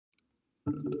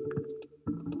So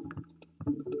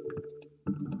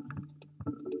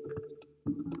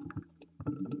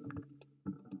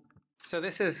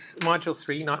this is Module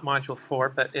 3, not Module 4,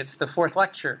 but it's the fourth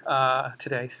lecture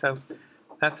today, so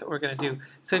that's what we're going to do.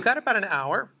 So we've got about an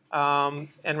hour, and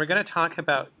we're going to talk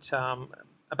about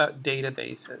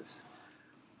databases.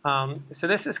 So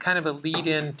this is kind of a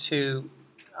lead-in to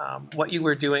what you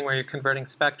were doing where you're converting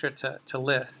spectra to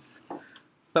lists.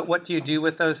 But what do you do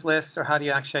with those lists, or how do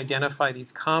you actually identify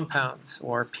these compounds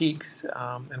or peaks,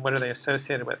 and what are they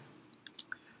associated with?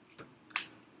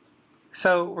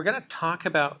 So we're going to talk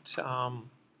about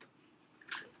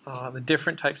the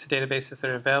different types of databases that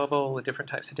are available, the different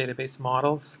types of database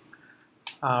models.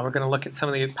 We're going to look at some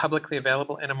of the publicly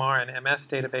available NMR and MS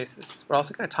databases. We're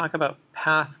also going to talk about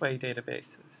pathway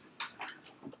databases,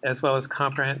 as well as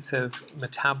comprehensive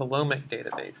metabolomic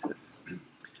databases.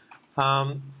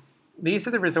 These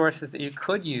are the resources that you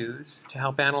could use to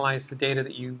help analyze the data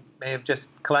that you may have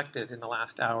just collected in the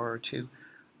last hour or two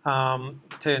to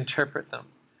interpret them.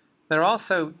 There are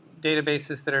also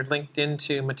databases that are linked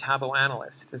into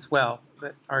MetaboAnalyst as well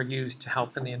that are used to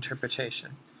help in the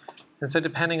interpretation. And so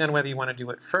depending on whether you want to do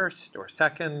it first or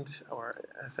second or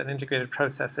as an integrated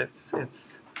process,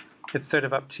 it's sort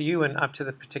of up to you and up to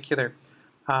the particular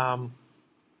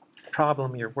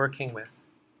problem you're working with.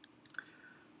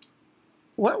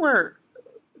 What we're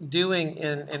doing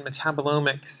in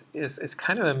metabolomics is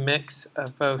kind of a mix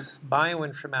of both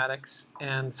bioinformatics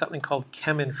and something called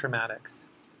cheminformatics.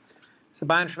 So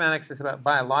bioinformatics is about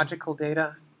biological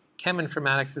data.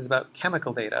 Cheminformatics is about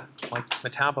chemical data, like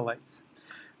metabolites.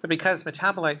 But because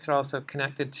metabolites are also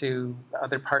connected to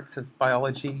other parts of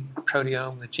biology, the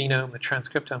proteome, the genome, the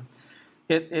transcriptome,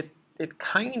 it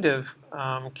kind of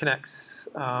connects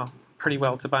pretty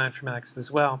well to bioinformatics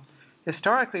as well.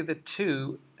 Historically, the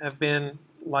two have been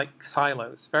like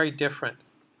silos, very different.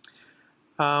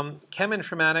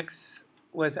 Cheminformatics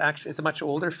is a much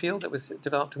older field. It was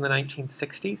developed in the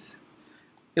 1960s.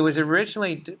 It was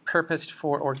originally purposed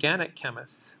for organic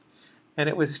chemists, and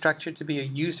it was structured to be a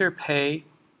user-pay,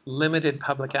 limited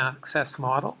public access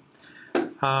model.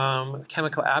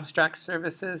 Chemical abstract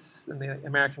services and the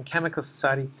American Chemical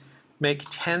Society make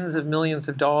tens of millions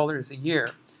of dollars a year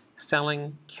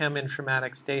selling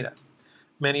cheminformatics data.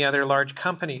 Many other large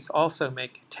companies also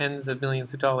make tens of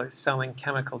millions of dollars selling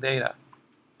chemical data.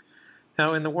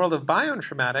 Now, in the world of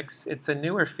bioinformatics, it's a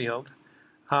newer field.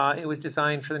 It was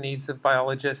designed for the needs of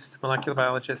biologists, molecular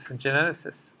biologists, and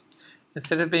geneticists.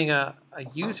 Instead of being a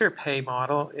user pay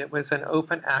model, it was an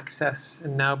open access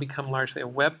and now become largely a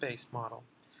web-based model.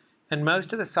 And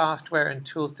most of the software and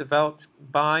tools developed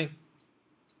by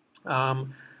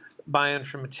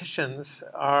bioinformaticians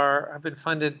have been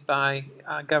funded by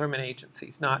government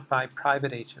agencies, not by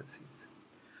private agencies.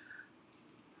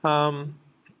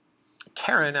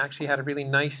 Karen actually had a really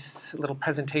nice little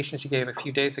presentation she gave a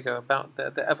few days ago about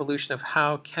the evolution of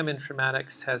how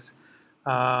cheminformatics has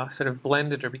sort of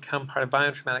blended or become part of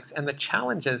bioinformatics, and the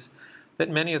challenges that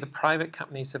many of the private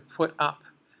companies have put up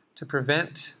to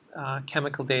prevent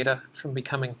chemical data from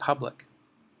becoming public.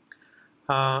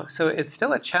 So it's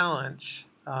still a challenge,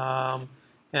 and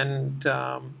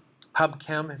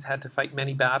PubChem has had to fight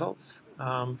many battles.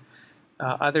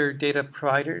 Other data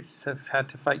providers have had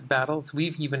to fight battles.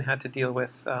 We've even had to deal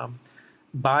with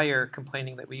Bayer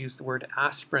complaining that we use the word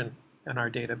aspirin in our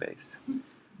database.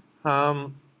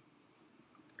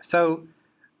 So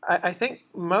I think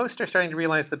most are starting to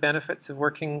realize the benefits of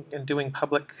working and doing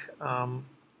public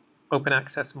open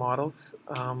access models,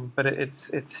 but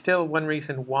it's still one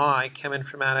reason why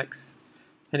cheminformatics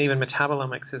and even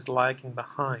metabolomics is lagging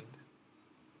behind.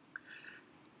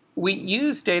 We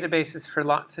use databases for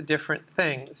lots of different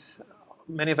things.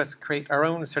 Many of us create our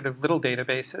own sort of little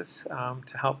databases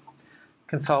to help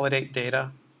consolidate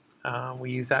data.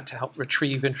 We use that to help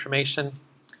retrieve information.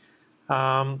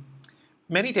 Many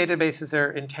databases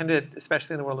are intended,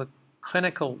 especially in the world of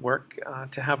clinical work,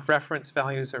 to have reference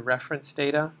values or reference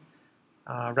data,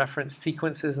 reference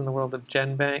sequences in the world of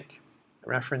GenBank,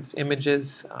 reference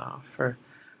images for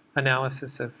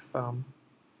analysis of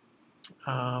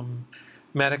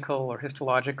medical or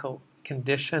histological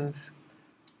conditions.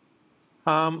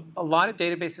 A lot of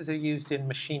databases are used in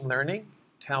machine learning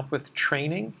to help with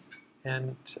training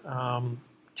and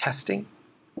testing.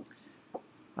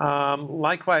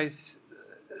 Likewise,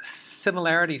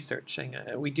 similarity searching.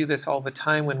 We do this all the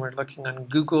time when we're looking on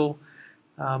Google.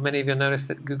 Many of you notice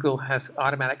that Google has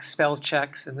automatic spell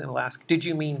checks, and it'll ask, did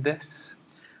you mean this?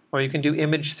 Or you can do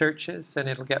image searches, and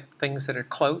it'll get things that are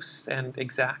close and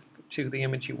exact to the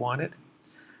image you wanted.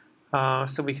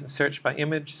 So we can search by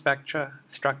image, spectra,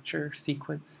 structure,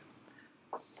 sequence.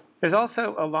 There's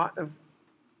also a lot of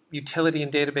utility in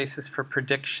databases for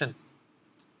prediction.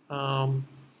 And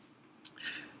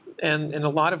a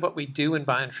lot of what we do in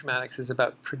bioinformatics is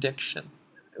about prediction.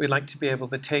 We'd like to be able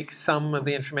to take some of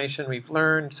the information we've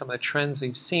learned, some of the trends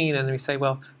we've seen, and we say,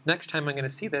 well, next time I'm going to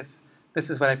see this, this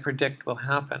is what I predict will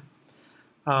happen.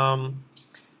 Of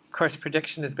course,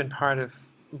 prediction has been part of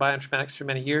bioinformatics for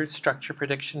many years: structure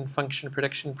prediction, function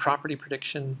prediction, property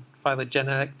prediction,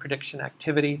 phylogenetic prediction,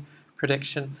 activity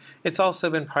prediction. It's also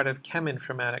been part of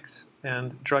cheminformatics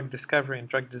and drug discovery and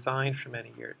drug design for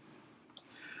many years.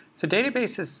 So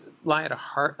databases lie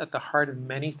at the heart of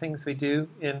many things we do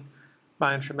in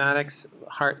bioinformatics,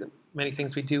 many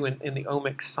things we do in the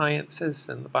omics sciences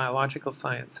and the biological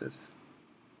sciences.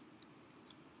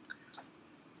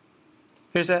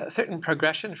 There's a certain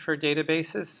progression for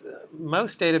databases.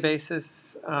 Most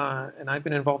databases, and I've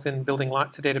been involved in building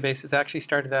lots of databases, actually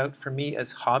started out for me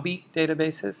as hobby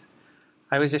databases.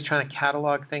 I was just trying to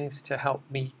catalog things to help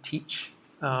me teach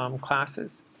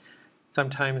classes.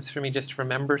 Sometimes for me just to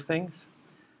remember things.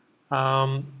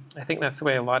 I think that's the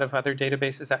way a lot of other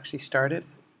databases actually started,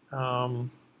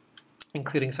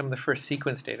 including some of the first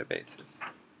sequence databases.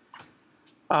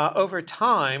 Over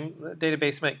time, the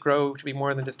database might grow to be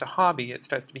more than just a hobby. It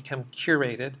starts to become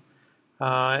curated.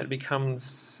 It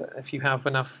becomes, if you have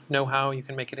enough know-how, you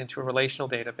can make it into a relational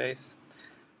database.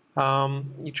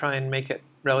 You try and make it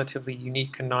relatively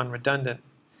unique and non-redundant.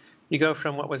 You go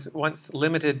from what was once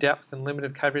limited depth and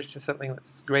limited coverage to something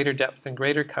that's greater depth and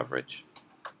greater coverage.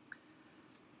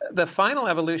 The final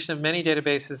evolution of many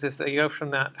databases is that you go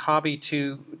from that hobby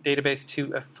database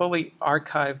to a fully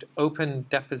archived, open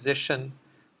deposition,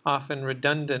 often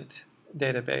redundant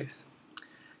database.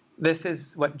 This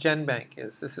is what GenBank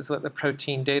is. This is what the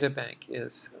Protein Data Bank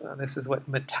is. This is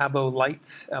what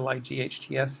Metabolites,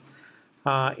 L-I-G-H-T-S,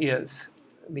 is.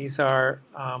 These are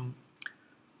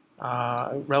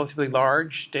relatively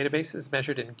large databases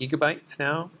measured in gigabytes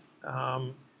now.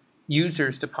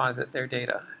 Users deposit their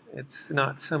data. It's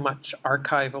not so much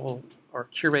archival or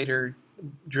curator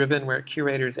driven where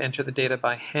curators enter the data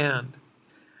by hand.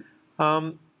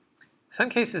 Some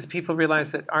cases people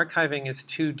realize that archiving is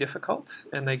too difficult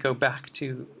and they go back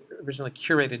to originally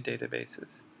curated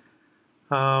databases.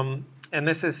 And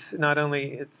this is not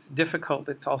only, it's difficult,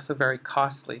 it's also very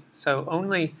costly. So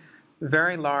only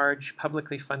very large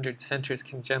publicly funded centers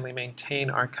can generally maintain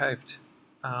archived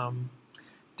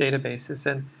databases.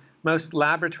 And most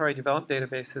laboratory developed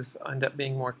databases end up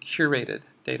being more curated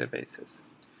databases.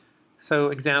 So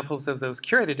examples of those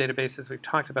curated databases we've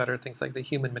talked about are things like the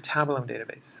Human Metabolome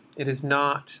Database. It is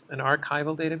not an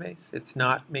archival database. It's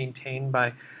not maintained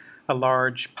by a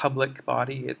large public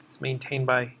body. It's maintained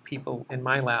by people in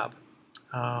my lab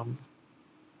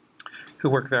who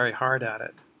work very hard at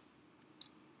it.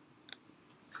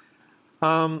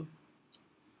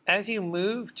 As you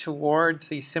move towards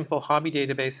these simple hobby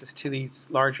databases to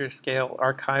these larger scale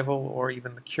archival or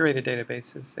even the curated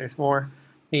databases, there's more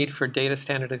need for data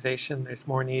standardization. There's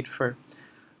more need for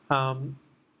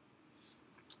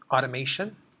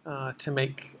automation to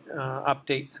make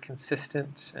updates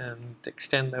consistent and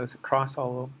extend those across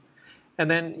all of them. And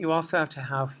then you also have to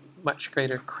have much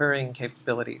greater querying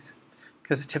capabilities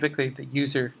because typically the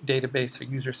user database or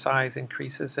user size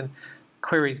increases and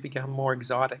queries become more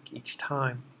exotic each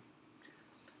time.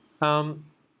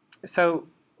 So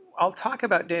I'll talk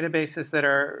about databases that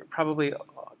are probably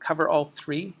cover all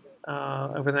three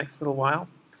over the next little while.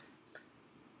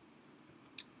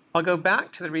 I'll go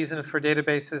back to the reason for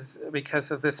databases because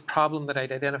of this problem that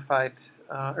I'd identified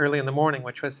early in the morning,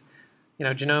 which was,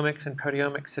 genomics and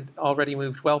proteomics had already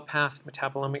moved well past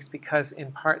metabolomics because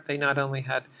in part they not only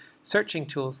had searching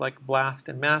tools like BLAST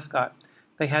and Mascot,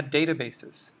 they had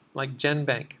databases like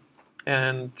GenBank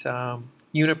and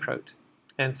Uniprot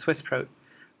and Swissprot,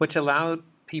 which allowed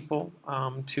people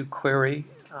to query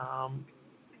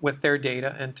with their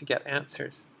data and to get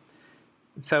answers.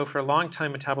 So for a long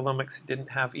time, metabolomics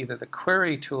didn't have either the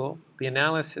query tool, the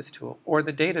analysis tool, or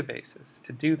the databases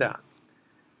to do that.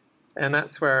 And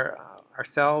that's where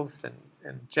ourselves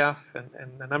and Jeff and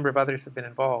a number of others have been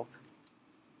involved.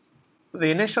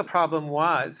 The initial problem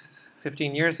was,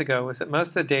 15 years ago, was that most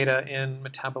of the data in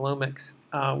metabolomics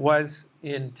was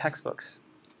in textbooks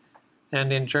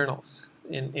and in journals,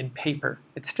 in paper.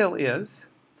 It still is,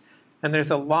 and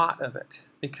there's a lot of it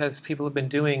because people have been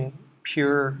doing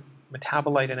pure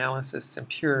metabolite analysis and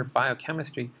pure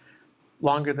biochemistry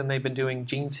longer than they've been doing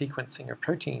gene sequencing or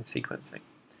protein sequencing.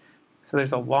 So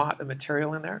there's a lot of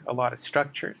material in there, a lot of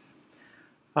structures.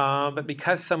 But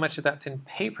because so much of that's in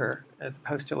paper as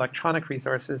opposed to electronic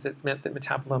resources, it's meant that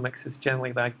metabolomics is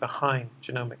generally lagged behind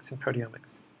genomics and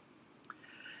proteomics.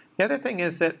 The other thing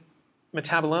is that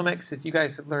metabolomics, as you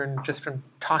guys have learned just from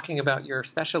talking about your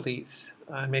specialties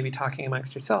and maybe talking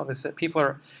amongst yourselves, is that people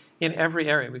are in every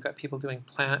area. We've got people doing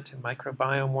plant and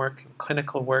microbiome work and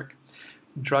clinical work,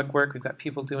 drug work. We've got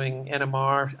people doing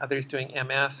NMR, others doing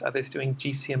MS, others doing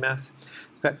GCMS.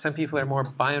 We've got some people who are more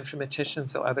bioinformaticians,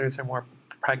 so others are more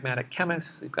pragmatic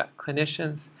chemists. We've got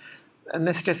clinicians. And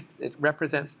this just, it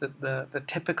represents the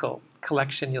typical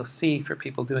collection you'll see for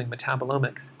people doing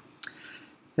metabolomics.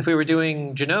 If we were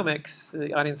doing genomics,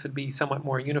 the audience would be somewhat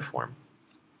more uniform.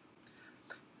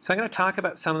 So I'm going to talk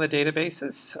about some of the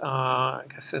databases, I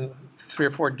guess in 3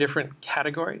 or 4 different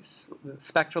categories. The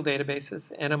spectral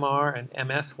databases, NMR and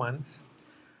MS ones.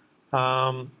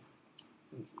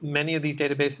 Many of these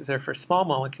databases are for small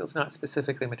molecules, not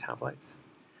specifically metabolites.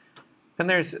 Then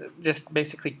there's just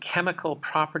basically chemical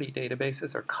property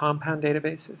databases or compound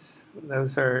databases.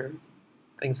 Those are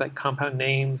things like compound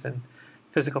names and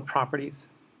physical properties.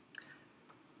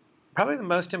 Probably the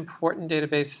most important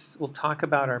database we'll talk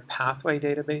about are pathway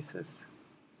databases.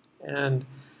 And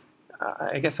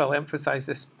I guess I'll emphasize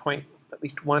this point at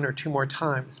least 1 or 2 more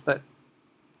times. But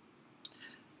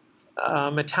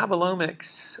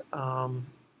metabolomics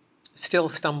still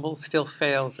stumbles, still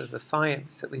fails as a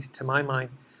science, at least to my mind,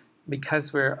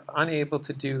 because we're unable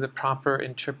to do the proper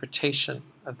interpretation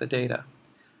of the data.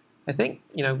 I think,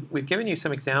 we've given you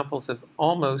some examples of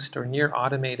almost or near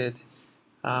automated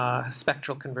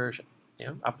spectral conversion.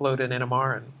 Upload an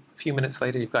NMR and a few minutes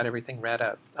later you've got everything read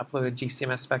out. Upload a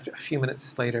GCMS spectrum a few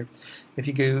minutes later. If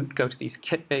you go to these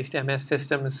kit-based MS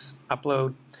systems,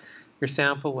 upload your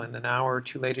sample and an hour or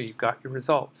 2 later you've got your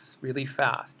results. Really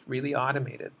fast, really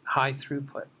automated, high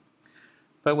throughput.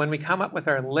 But when we come up with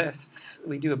our lists,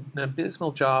 we do an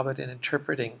abysmal job at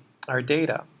interpreting our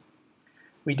data.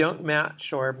 We don't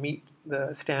match or meet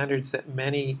the standards that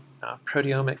many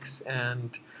proteomics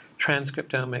and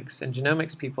transcriptomics and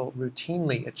genomics people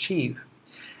routinely achieve.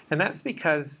 And that's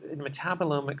because in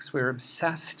metabolomics we're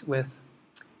obsessed with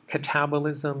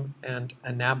catabolism and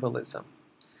anabolism,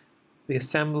 the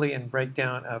assembly and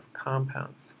breakdown of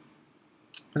compounds.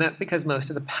 And that's because most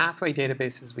of the pathway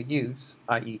databases we use,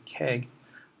 i.e. KEGG,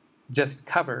 just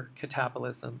cover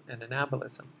catabolism and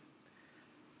anabolism.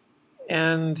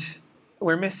 And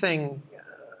we're missing,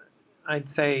 I'd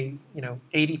say,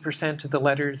 80% of the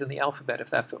letters in the alphabet, if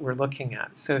that's what we're looking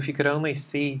at. So if you could only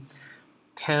see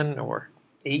 10 or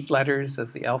 8 letters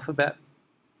of the alphabet,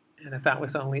 and if that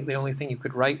was the only thing you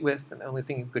could write with and the only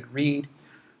thing you could read,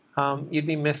 you'd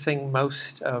be missing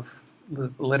most of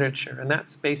the literature. And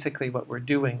that's basically what we're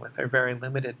doing with our very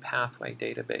limited pathway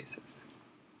databases.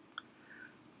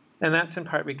 And that's in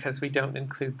part because we don't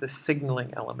include the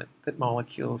signaling element that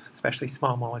molecules, especially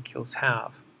small molecules,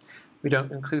 have. We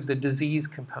don't include the disease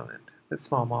component that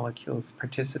small molecules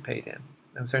participate in.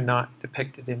 Those are not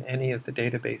depicted in any of the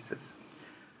databases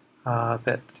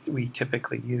that we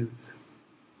typically use.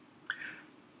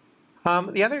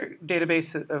 The other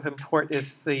database of import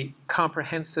is the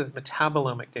comprehensive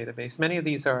metabolomic database. Many of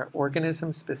these are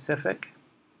organism-specific,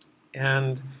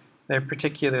 and they're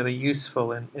particularly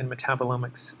useful in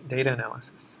metabolomics data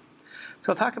analysis.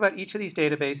 So I'll talk about each of these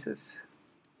databases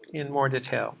in more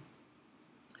detail.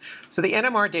 So the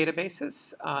NMR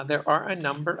databases, there are a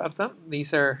number of them.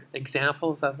 These are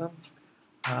examples of them.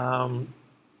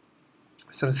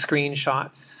 Some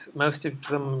screenshots. Most of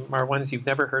them are ones you've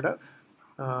never heard of,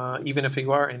 even if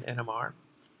you are in NMR.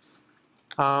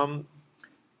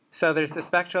 So there's the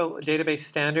Spectral Database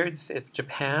Standards in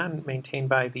Japan, maintained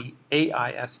by the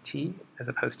AIST, as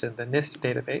opposed to the NIST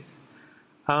database.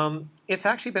 It's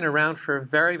actually been around for a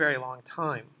very, very long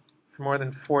time, for more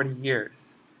than 40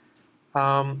 years.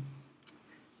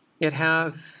 It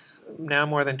has now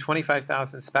more than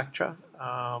 25,000 spectra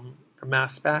for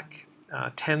mass spec,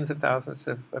 tens of thousands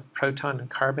of proton and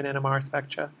carbon NMR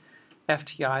spectra,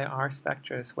 FTIR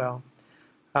spectra as well.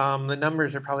 The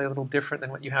numbers are probably a little different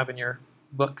than what you have in your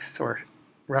books or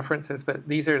references, but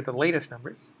these are the latest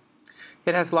numbers.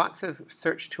 It has lots of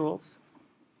search tools.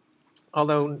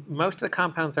 Although most of the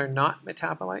compounds are not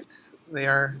metabolites, they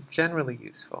are generally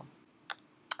useful.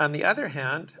 On the other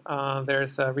hand,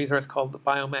 there's a resource called the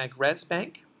Biomag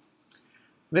ResBank.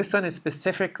 This one is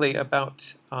specifically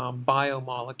about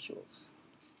biomolecules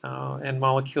and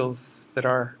molecules that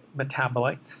are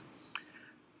metabolites.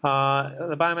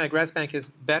 The Biomag ResBank is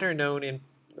better known in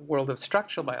the world of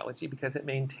structural biology because it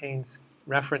maintains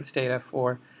reference data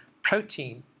for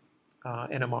protein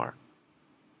NMR,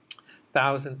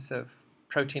 thousands of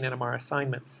protein NMR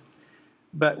assignments.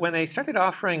 But when they started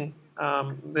offering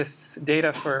this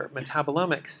data for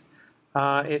metabolomics,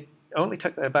 it only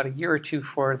took about a year or two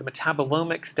for the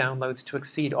metabolomics downloads to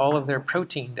exceed all of their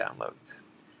protein downloads.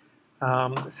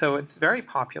 So it's very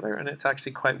popular, and it's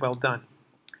actually quite well done.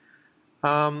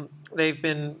 They've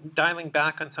been dialing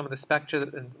back on some of the spectra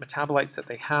and metabolites that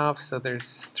they have. So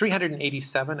there's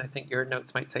 387. I think your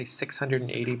notes might say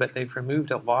 680, but they've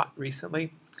removed a lot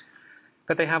recently.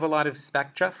 But they have a lot of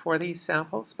spectra for these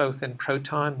samples, both in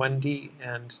proton, 1D,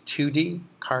 and 2D,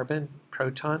 carbon,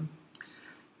 proton.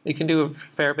 You can do a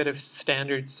fair bit of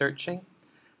standard searching.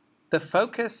 The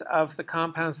focus of the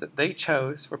compounds that they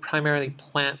chose were primarily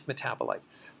plant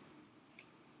metabolites.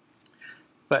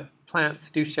 But plants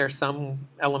do share some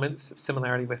elements of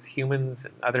similarity with humans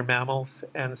and other mammals,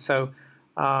 and so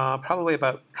probably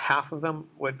about half of them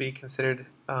would be considered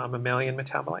mammalian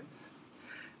metabolites.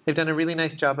 They've done a really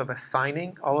nice job of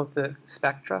assigning all of the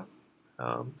spectra,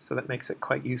 so that makes it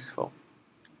quite useful.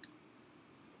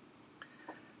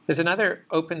 There's another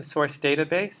open source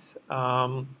database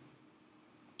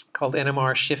called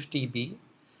NMR ShiftDB.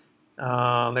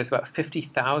 There's about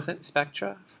 50,000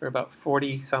 spectra for about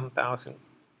 40-some thousand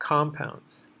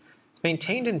compounds. It's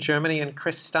maintained in Germany, and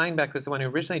Chris Steinbeck was the one who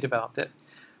originally developed it.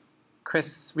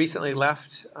 Chris recently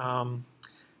left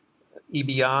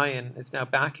EBI and is now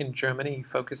back in Germany,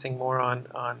 focusing more on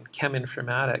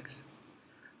cheminformatics.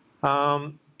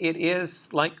 It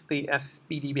is, like the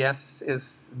SBDBS,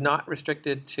 is not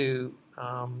restricted to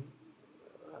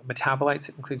metabolites.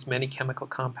 It includes many chemical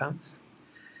compounds.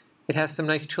 It has some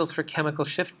nice tools for chemical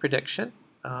shift prediction,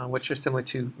 which are similar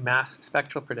to mass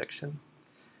spectral prediction.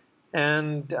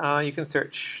 And you can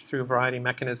search through a variety of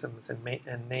mechanisms and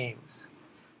names.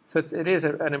 So it is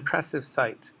an impressive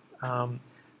site,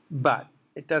 but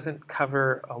it doesn't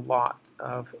cover a lot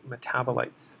of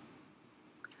metabolites.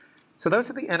 So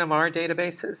those are the NMR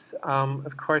databases.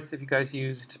 Of course, if you guys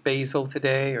used Basel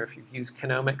today, or if you've used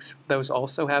Genomics, those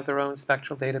also have their own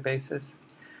spectral databases.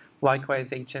 Likewise,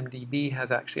 HMDB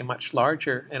has actually a much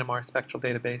larger NMR spectral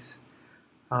database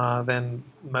than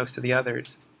most of the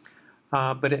others.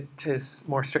 But it is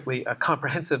more strictly a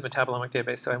comprehensive metabolomic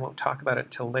database, so I won't talk about it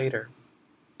until later.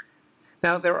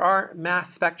 Now, there are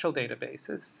mass spectral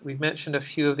databases. We've mentioned a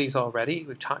few of these already.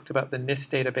 We've talked about the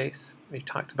NIST database. We've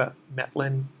talked about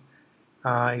Metlin.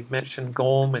 I mentioned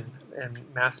GOLM and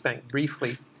MassBank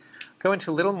briefly. Go into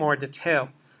a little more detail.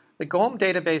 The GOLM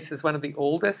database is one of the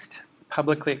oldest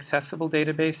publicly accessible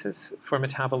databases for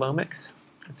metabolomics.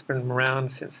 It's been around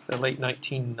since the late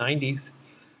 1990s.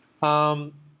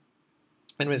 And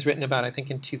was written about, I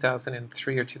think, in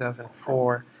 2003 or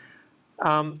 2004.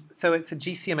 So it's a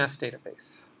GCMS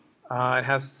database. It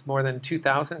has more than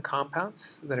 2,000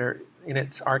 compounds that are in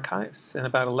its archives and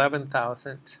about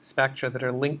 11,000 spectra that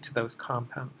are linked to those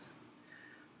compounds.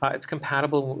 It's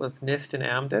compatible with NIST and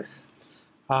AMDIS.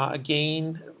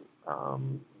 Again,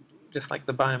 just like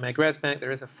the Biomag ResBank,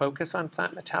 there is a focus on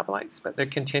plant metabolites, but they're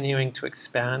continuing to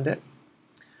expand it.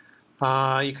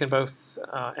 You can both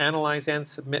analyze and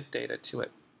submit data to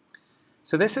it.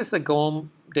 So this is the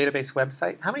GOLM database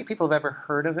website. How many people have ever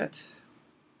heard of it?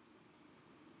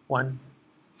 1,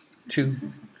 2.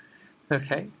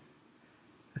 Okay,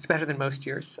 it's better than most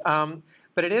years.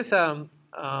 But it is a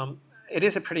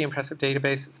pretty impressive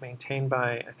database. It's maintained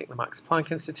by, I think, the Max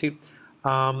Planck Institute,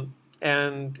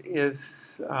 and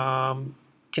is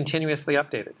continuously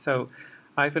updated. So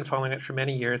I've been following it for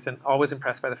many years and always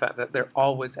impressed by the fact that they're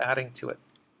always adding to it.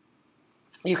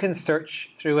 You can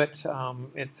search through it.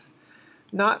 It's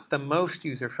not the most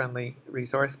user-friendly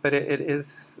resource, but it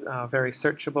is very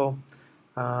searchable.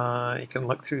 You can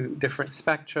look through different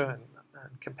spectra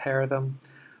and compare them.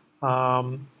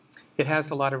 It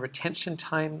has a lot of retention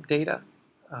time data,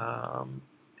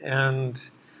 and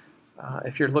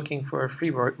if you're looking for a free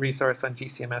resource on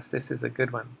GCMS, this is a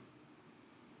good one.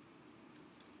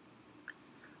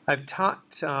 I've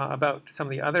talked about some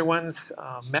of the other ones,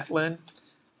 Metlin,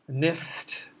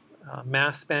 NIST,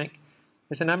 MassBank.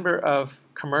 There's a number of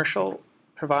commercial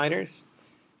providers.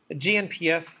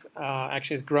 GNPS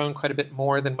actually has grown quite a bit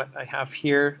more than what I have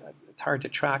here. It's hard to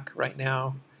track right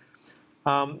now.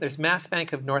 There's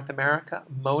MassBank of North America,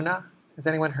 MONA. Has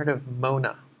anyone heard of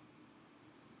MONA?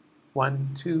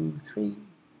 1, 2, 3.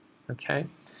 Okay.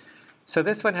 So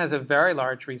this one has a very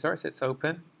large resource. It's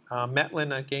open.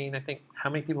 Metlin, again, I think, how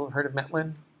many people have heard of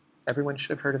Metlin? Everyone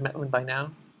should have heard of Metlin by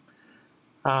now.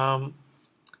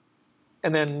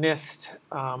 And then NIST.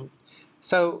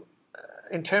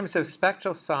 In terms of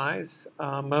spectral size,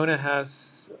 MONA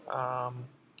has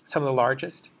some of the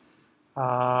largest,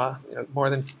 more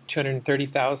than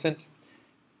 230,000.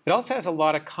 It also has a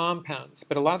lot of compounds,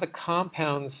 but a lot of the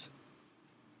compounds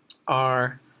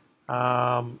are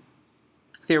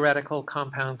theoretical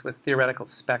compounds with theoretical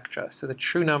spectra. So the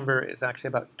true number is actually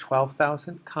about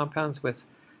 12,000 compounds with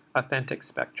authentic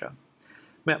spectra.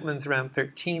 Metlin's around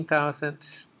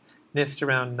 13,000, NIST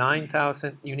around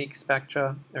 9,000 unique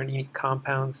spectra, or unique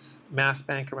compounds, Mass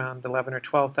Bank around 11 or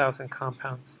 12,000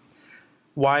 compounds.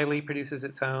 Wiley produces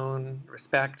its own,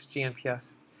 Respect,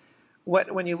 GNPS.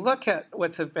 When you look at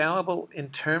what's available in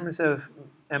terms of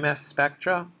MS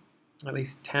spectra, at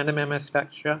least tandem MS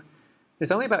spectra,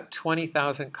 there's only about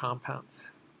 20,000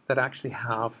 compounds that actually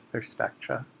have their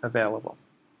spectra available.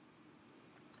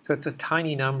 So it's a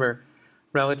tiny number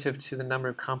relative to the number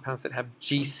of compounds that have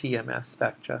GCMS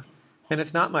spectra. And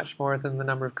it's not much more than the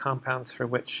number of compounds for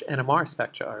which NMR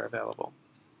spectra are available.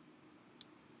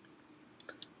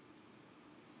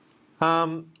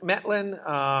 Metlin,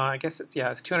 I guess it's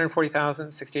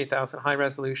 240,000, 68,000 high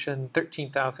resolution,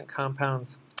 13,000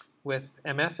 compounds with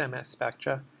MS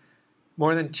spectra.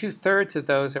 More than 2/3 of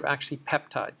those are actually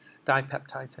peptides,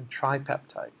 dipeptides and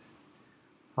tripeptides.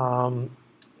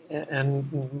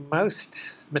 And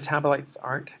most metabolites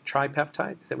aren't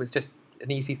tripeptides. It was just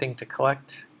an easy thing to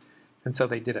collect, and so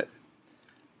they did it.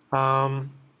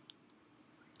 Metlin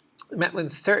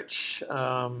search,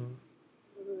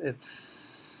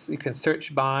 you can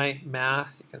search by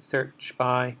mass, you can search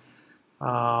by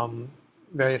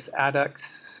various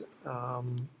adducts.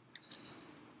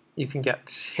 You can get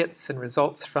hits and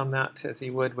results from that as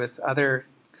you would with other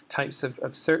types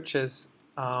of searches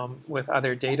with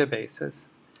other databases.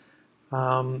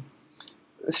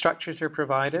 Structures are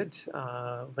provided.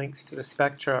 Links to the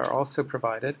spectra are also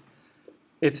provided.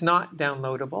 It's not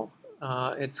downloadable.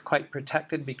 It's quite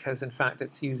protected because, in fact,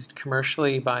 it's used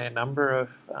commercially by a number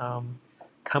of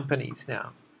companies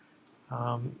now.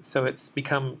 So it's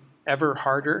become ever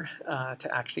harder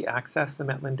to actually access the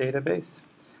Metlin database.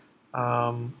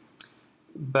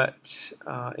 But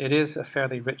it is a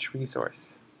fairly rich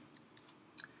resource.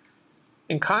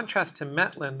 In contrast to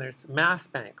Metlin, there's Mass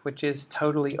Bank, which is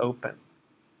totally open.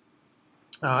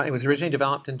 It was originally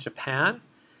developed in Japan,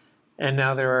 and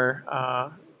now there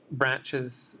are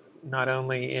branches not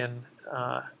only in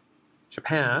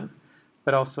Japan,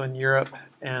 but also in Europe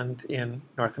and in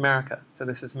North America. So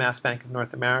this is Mass Bank of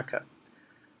North America.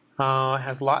 It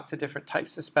has lots of different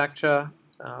types of spectra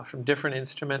from different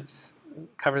instruments.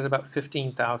 It covers about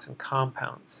 15,000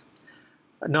 compounds.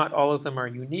 Not all of them are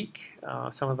unique.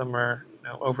 Some of them are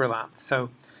overlapped. So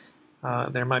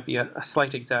there might be a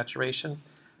slight exaggeration.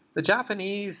 The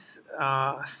Japanese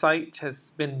site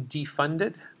has been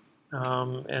defunded,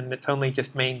 and it's only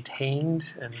just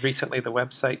maintained. And recently the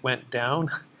website went down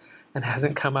and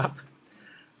hasn't come up.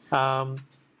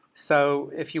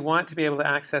 So if you want to be able to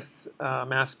access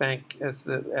Mass Bank as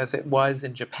it was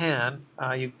in Japan,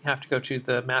 you have to go to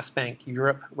the Mass Bank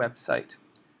Europe website.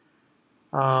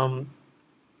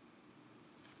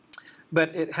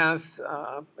 But it has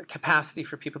capacity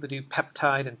for people to do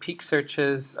peptide and peak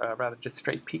searches, rather just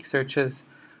straight peak searches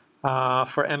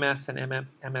for MS and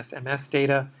MS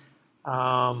data.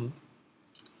 And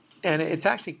it's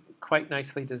actually quite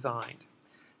nicely designed.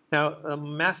 Now, the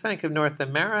Mass Bank of North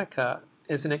America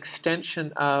is an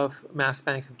extension of Mass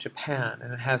Bank of Japan,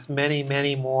 and it has many,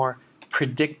 many more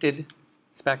predicted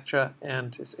spectra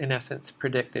and, in essence,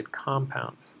 predicted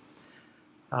compounds.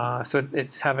 So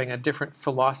it's having a different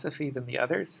philosophy than the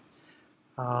others.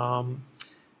 The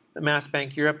Mass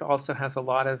Bank Europe also has a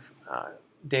lot of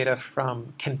data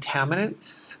from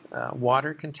contaminants,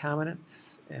 water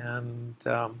contaminants, and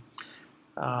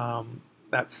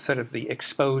that's sort of the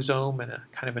exposome and a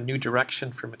kind of a new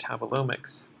direction for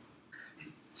metabolomics.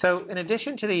 So in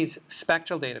addition to these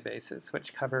spectral databases,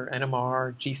 which cover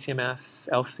NMR, GCMS,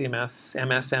 LCMS,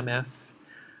 MSMS,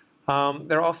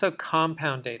 there are also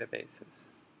compound databases.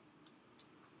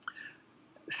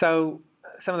 So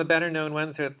some of the better known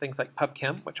ones are things like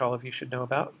PubChem, which all of you should know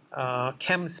about.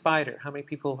 ChemSpider. How many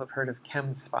people have heard of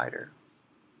ChemSpider?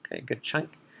 Okay, good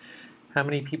chunk. How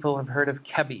many people have heard of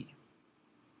Kebi?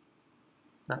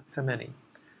 Not so many.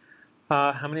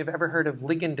 How many have ever heard of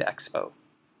Ligand Expo?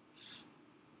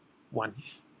 One.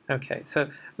 Okay, so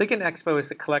Ligand Expo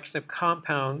is a collection of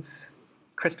compounds,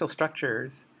 crystal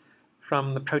structures,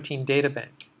 from the protein data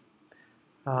bank.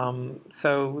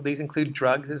 So these include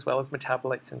drugs as well as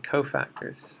metabolites and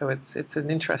cofactors. So it's an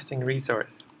interesting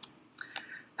resource.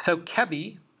 So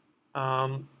Kebi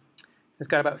has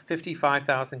got about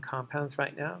 55,000 compounds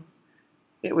right now.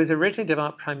 It was originally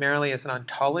developed primarily as an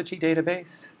ontology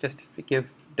database, just to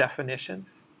give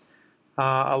definitions.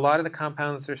 A lot of the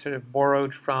compounds are sort of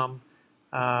borrowed from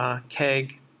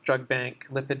KEGG, drug bank,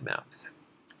 lipid maps.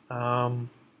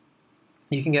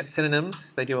 You can get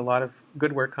synonyms. They do a lot of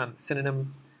good work on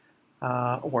synonym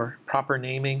or proper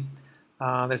naming.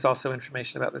 There's also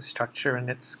information about the structure, and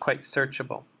it's quite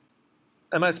searchable.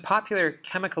 The most popular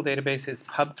chemical database is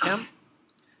PubChem.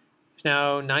 There's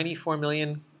now 94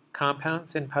 million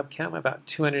compounds in PubChem, about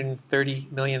 230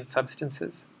 million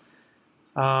substances.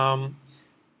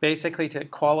 Basically, to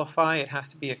qualify, it has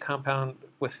to be a compound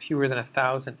with fewer than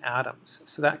 1,000 atoms.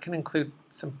 So that can include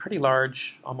some pretty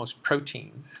large, almost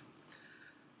proteins.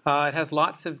 It has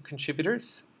lots of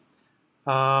contributors,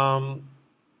 and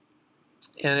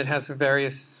it has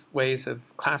various ways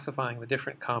of classifying the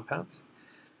different compounds.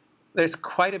 There's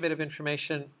quite a bit of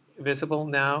information visible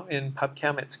now in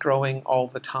PubChem. It's growing all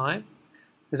the time.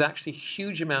 There's actually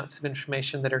huge amounts of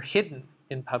information that are hidden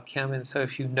in PubChem, and so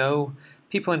if you know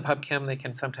people in PubChem, they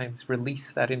can sometimes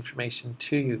release that information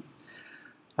to you.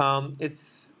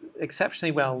 It's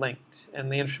exceptionally well linked, and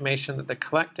the information that they're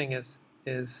collecting is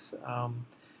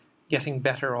getting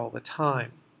better all the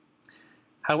time.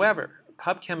 However,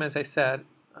 PubChem, as I said,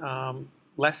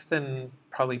 less than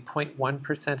probably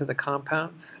 0.1% of the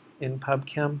compounds in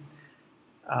PubChem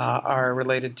are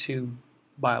related to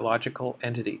biological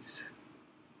entities.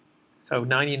 So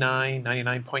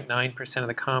 99.9% of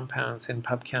the compounds in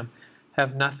PubChem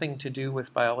have nothing to do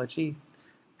with biology,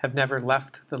 have never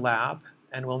left the lab,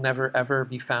 and will never ever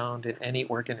be found in any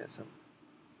organism.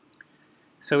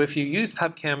 So if you use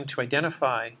PubChem to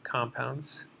identify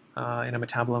compounds in a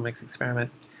metabolomics experiment,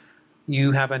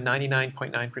 you have a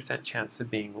 99.9% chance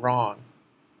of being wrong.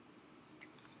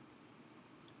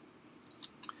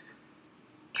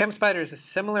 ChemSpider is a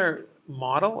similar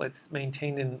model. It's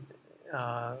maintained in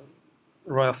the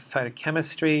Royal Society of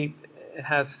Chemistry. It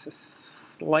has a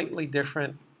slightly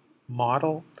different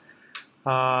model.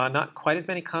 Not quite as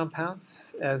many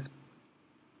compounds as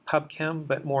PubChem,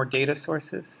 but more data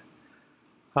sources.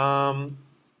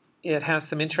 It has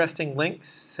some interesting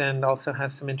links and also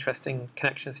has some interesting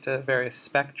connections to various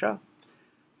spectra.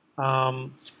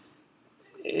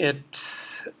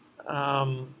 It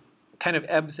kind of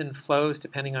ebbs and flows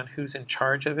depending on who's in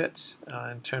charge of it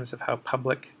in terms of how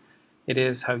public it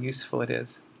is, how useful it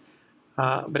is.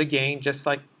 But again, just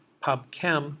like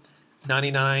PubChem,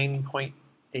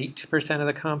 99.8% of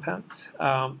the compounds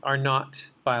are not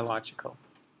biological.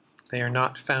 They are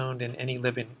not found in any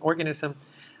living organism.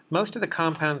 Most of the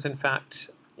compounds, in fact,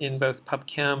 in both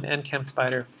PubChem and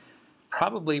ChemSpider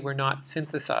probably were not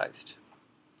synthesized.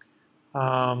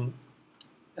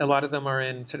 A lot of them are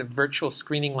in sort of virtual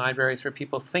screening libraries where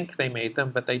people think they made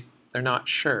them, but they're not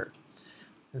sure.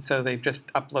 And so they've just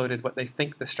uploaded what they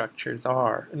think the structures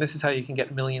are. And this is how you can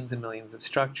get millions and millions of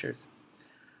structures.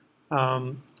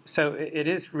 So it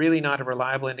is really not a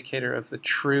reliable indicator of the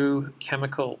true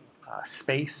chemical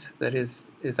space that is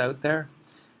out there.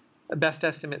 The best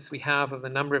estimates we have of the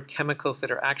number of chemicals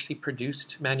that are actually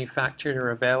produced, manufactured,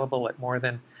 or available at more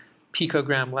than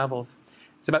picogram levels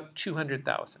is about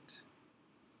 200,000.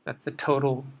 That's the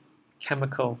total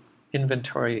chemical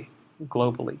inventory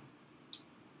globally.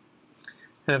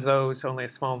 And of those, only a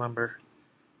small number,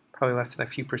 probably less than a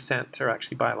few percent, are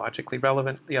actually biologically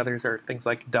relevant. The others are things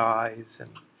like dyes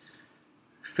and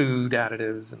food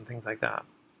additives and things like that.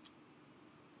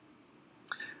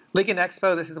 Ligand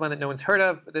Expo, this is one that no one's heard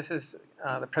of, but this is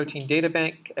the protein data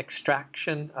bank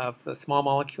extraction of the small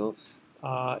molecules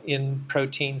in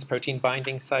proteins, protein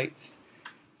binding sites.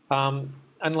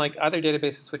 Unlike other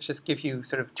databases which just give you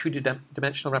sort of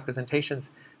two-dimensional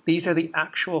representations, these are the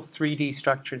actual 3D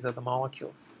structures of the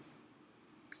molecules.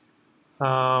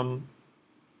 And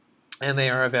they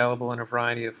are available in a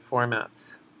variety of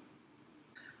formats.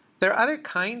 There are other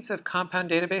kinds of compound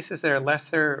databases that are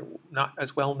lesser, not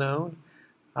as well known.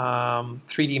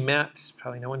 3D Met,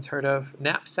 probably no one's heard of.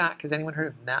 Knapsack, has anyone heard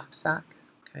of Knapsack?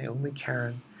 Okay, only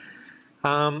Karen.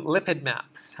 Lipid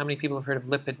maps, how many people have heard of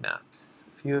lipid maps?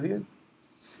 A few of you?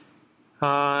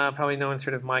 Probably no one's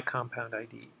heard of My Compound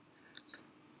ID.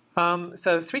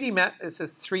 So 3D Met is a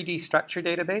 3D structure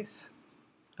database.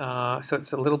 So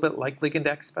it's a little bit like Ligand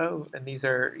Expo, and these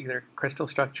are either crystal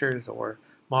structures or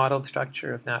modeled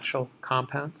structure of natural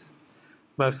compounds.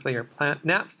 Mostly are plant.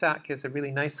 Knapsack is a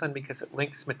really nice one because it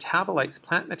links metabolites,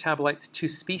 plant metabolites, to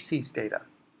species data.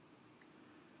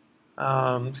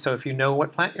 So if you know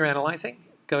what plant you're analyzing,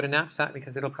 go to Knapsack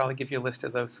because it'll probably give you a list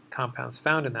of those compounds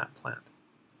found in that plant.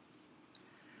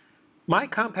 My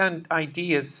Compound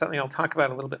ID is something I'll talk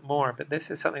about a little bit more, but this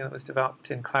is something that was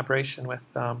developed in collaboration with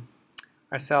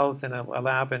ourselves in a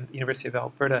lab at the University of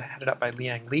Alberta headed up by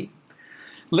Liang Li.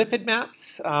 Lipid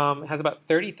Maps has about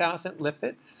 30,000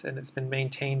 lipids, and it's been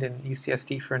maintained in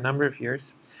UCSD for a number of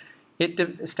years. It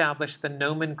established the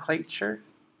nomenclature,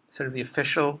 sort of the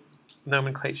official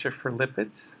nomenclature for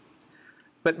lipids.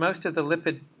 But most of the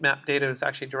lipid map data is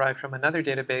actually derived from another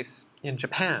database in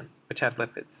Japan, which had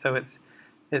lipids. So I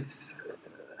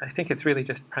think it's really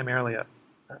just primarily a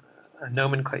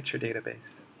nomenclature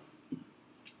database.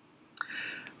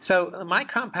 So my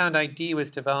compound ID was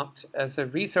developed as a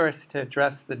resource to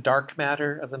address the dark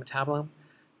matter of the metabolome,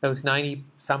 those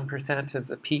 90-some% of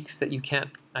the peaks that you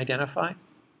can't identify.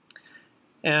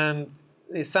 And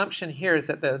the assumption here is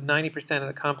that the 90% of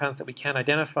the compounds that we can't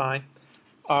identify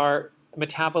are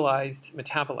metabolized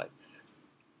metabolites.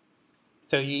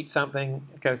 So you eat something,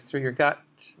 it goes through your gut,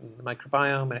 the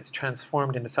microbiome, and it's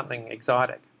transformed into something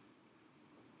exotic.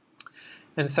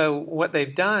 And so what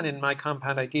they've done in my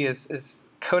compound ID is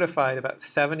codified about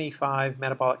 75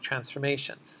 metabolic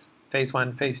transformations, phase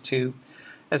 1, phase 2,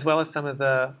 as well as some of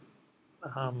the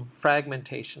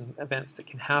fragmentation events that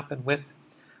can happen with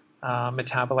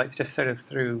metabolites just sort of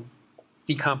through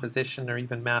decomposition or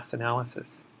even mass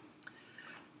analysis.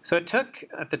 So it took,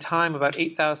 at the time, about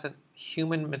 8,000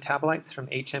 human metabolites from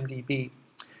HMDB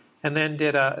and then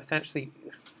did essentially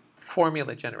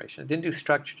formula generation. It didn't do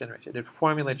structure generation. It did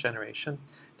formula generation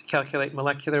to calculate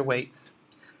molecular weights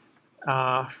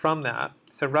from that.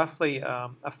 So roughly a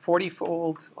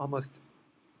 40-fold, almost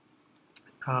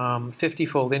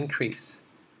 50-fold increase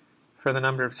for the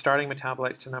number of starting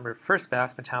metabolites to the number of first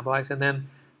pass metabolites, and then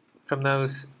from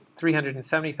those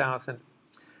 370,000,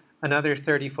 another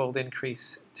 30-fold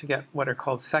increase to get what are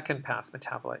called second pass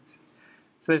metabolites.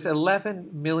 So there's 11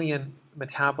 million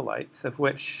metabolites, of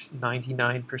which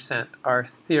 99% are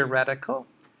theoretical.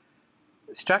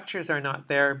 Structures are not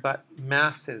there, but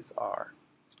masses are.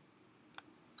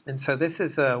 And so this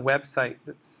is a website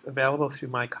that's available through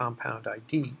my compound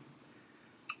ID.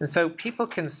 And so people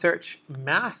can search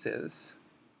masses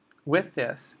with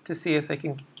this to see if they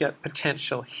can get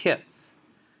potential hits.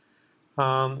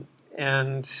 In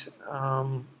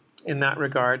that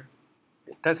regard,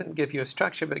 it doesn't give you a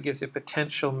structure, but it gives you a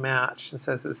potential match and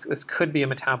says this could be a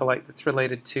metabolite that's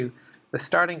related to the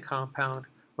starting compound,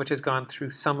 which has gone through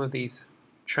some of these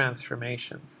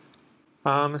transformations.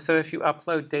 So if you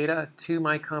upload data to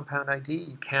my compound ID,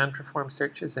 you can perform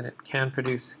searches and it can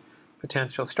produce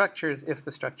potential structures if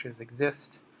the structures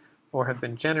exist or have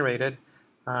been generated.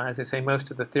 As I say,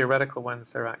 most of the theoretical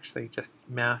ones are actually just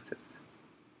masses.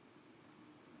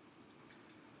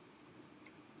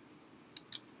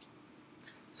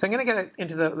 So I'm going to get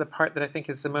into the part that I think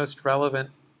is the most relevant,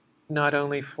 not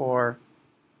only for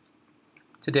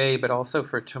today, but also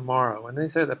for tomorrow. And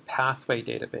these are the pathway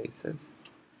databases.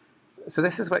 So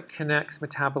this is what connects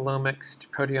metabolomics to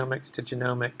proteomics to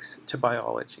genomics to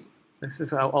biology. This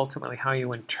is ultimately how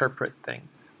you interpret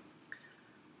things.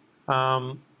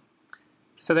 So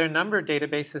there are a number of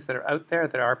databases that are out there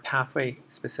that are pathway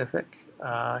specific.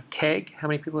 KEGG, how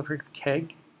many people have heard of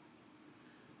KEGG?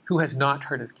 Who has not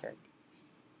heard of KEGG?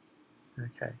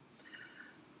 Okay.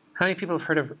 How many people have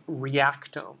heard of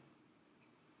Reactome?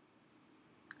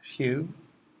 A few.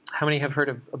 How many have heard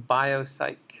of a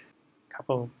Biopsych? A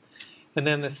couple. And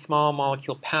then the small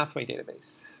molecule pathway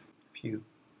database? A few.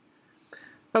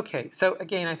 Okay, so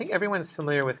again, I think everyone's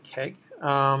familiar with KEGG.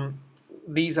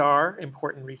 These are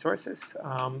important resources.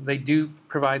 They do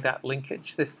provide that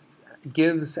linkage. This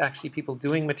gives actually people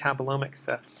doing metabolomics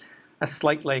a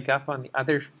slight leg up on the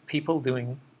other people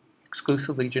doing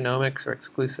exclusively genomics or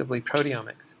exclusively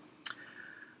proteomics.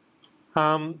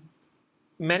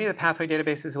 Many of the pathway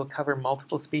databases will cover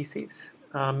multiple species.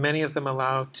 Many of them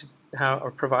allow to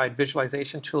or provide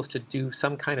visualization tools to do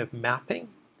some kind of mapping,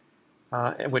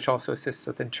 which also assists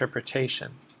with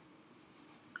interpretation.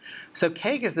 So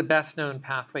KEGG is the best known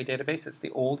pathway database. It's the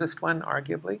oldest one,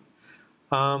 arguably,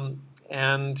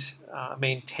 and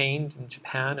maintained in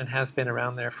Japan and has been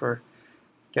around there for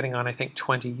getting on, I think,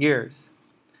 20 years.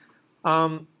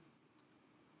 The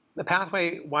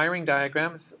pathway wiring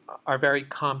diagrams are very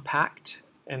compact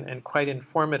and quite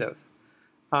informative.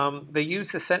 They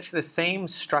use essentially the same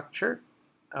structure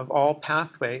of all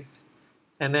pathways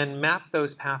and then map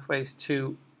those pathways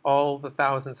to all the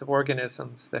thousands of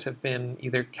organisms that have been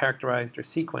either characterized or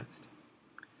sequenced.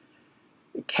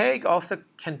 KEGG also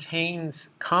contains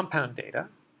compound data.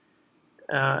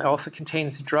 It also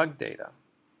contains drug data.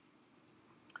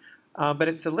 But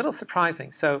it's a little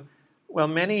surprising. So, well,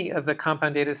 many of the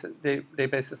compound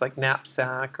databases like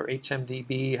Knapsack or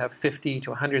HMDB have 50 to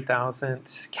 100,000,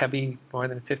 KEBI more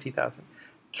than 50,000.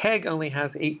 KEGG only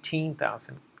has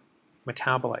 18,000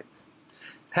 metabolites.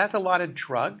 It has a lot of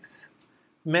drugs.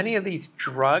 Many of these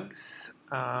drugs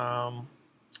are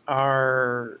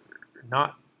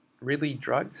not really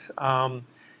drugs.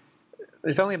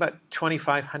 There's only about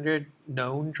 2,500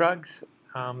 known drugs.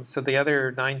 So the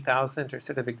other 9,000 are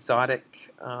sort of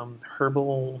exotic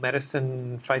herbal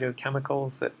medicine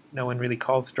phytochemicals that no one really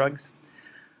calls drugs.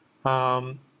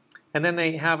 And then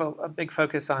they have a big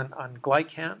focus on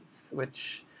glycans,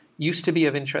 which used to be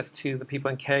of interest to the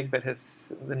people in KEGG, but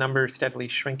the number is steadily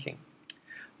shrinking.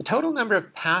 The total number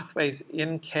of pathways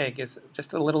in KEGG is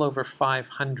just a little over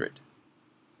 500.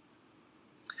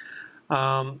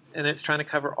 And it's trying to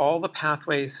cover all the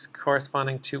pathways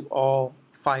corresponding to all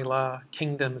phyla,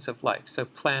 kingdoms of life. So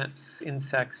plants,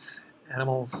 insects,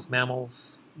 animals,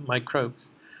 mammals,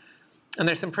 microbes. And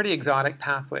there's some pretty exotic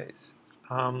pathways.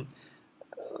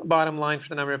 Bottom line for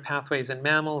the number of pathways in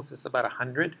mammals is about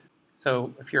 100.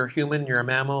 So if you're a human, you're a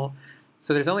mammal.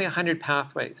 So there's only 100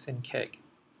 pathways in KEGG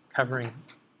covering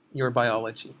your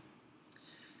biology.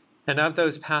 And of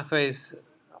those pathways,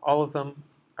 all of them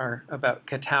are about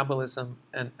catabolism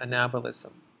and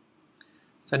anabolism.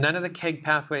 So none of the KEGG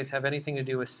pathways have anything to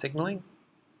do with signaling.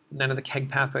 None of the KEGG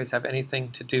pathways have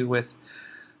anything to do with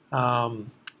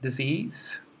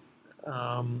disease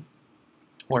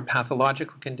or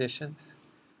pathological conditions.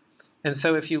 And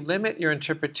so if you limit your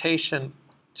interpretation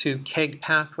to KEGG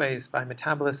pathways by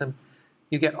metabolism,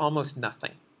 you get almost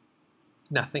nothing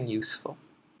useful.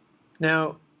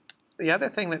 Now, the other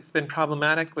thing that's been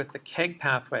problematic with the KEGG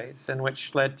pathways, and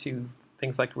which led to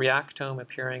things like reactome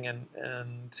appearing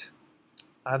and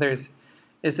others,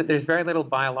 is that there's very little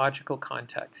biological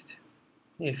context.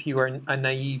 If you are a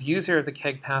naive user of the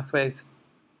KEGG pathways,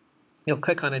 you'll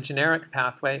click on a generic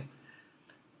pathway,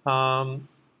 and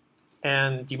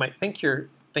you might think you're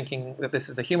thinking that this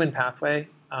is a human pathway,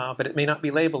 but it may not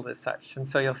be labeled as such. And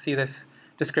so you'll see this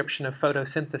description of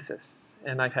photosynthesis.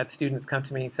 And I've had students come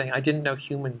to me saying, I didn't know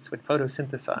humans would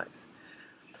photosynthesize.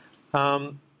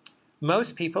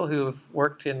 Most people who have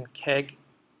worked in KEGG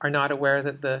are not aware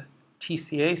that the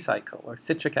TCA cycle, or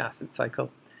citric acid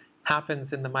cycle,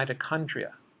 happens in the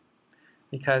mitochondria,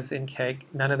 because in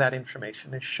KEGG, none of that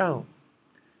information is shown.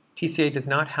 TCA does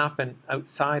not happen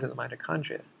outside of the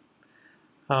mitochondria.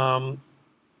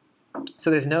 So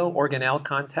there's no organelle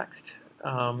context.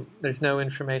 There's no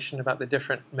information about the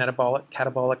different metabolic,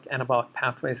 catabolic, anabolic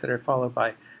pathways that are followed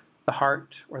by the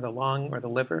heart or the lung or the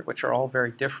liver, which are all very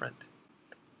different.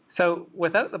 So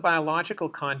without the biological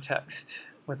context,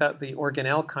 without the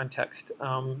organelle context,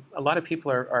 a lot of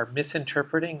people are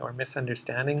misinterpreting or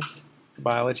misunderstanding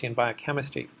biology and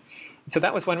biochemistry. So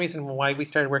that was one reason why we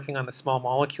started working on the small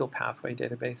molecule pathway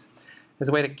database, as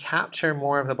a way to capture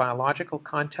more of the biological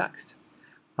context,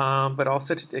 but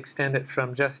also to extend it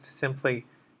from just simply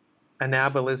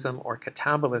anabolism or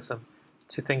catabolism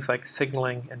to things like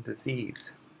signaling and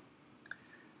disease.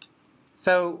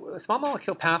 So the small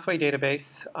molecule pathway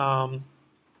database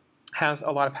has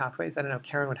a lot of pathways. I don't know,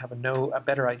 Karen would have a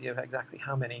better idea of exactly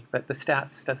how many, but the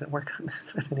stats doesn't work on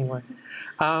this one anymore.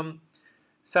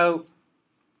 So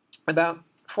about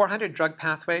 400 drug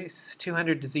pathways,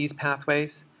 200 disease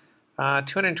pathways,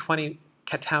 220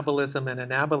 catabolism and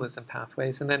anabolism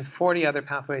pathways, and then 40 other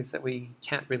pathways that we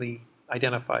can't really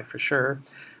identify for sure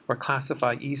or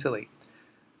classify easily.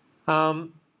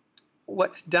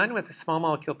 What's done with the small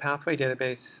molecule pathway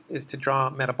database is to draw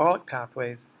metabolic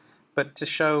pathways, but to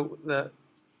show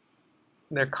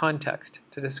their context,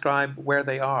 to describe where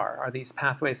they are. Are these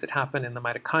pathways that happen in the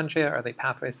mitochondria? Are they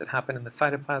pathways that happen in the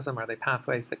cytoplasm? Are they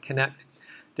pathways that connect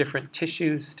different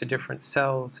tissues to different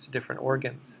cells to different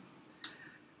organs?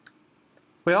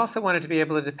 We also wanted to be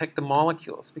able to depict the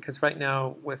molecules, because right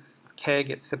now with KEGG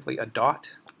it's simply a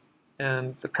dot,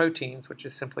 and the proteins, which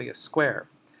is simply a square.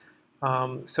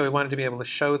 So we wanted to be able to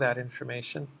show that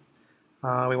information.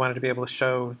 We wanted to be able to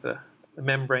show the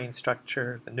membrane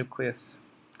structure, the nucleus.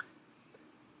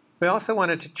 We also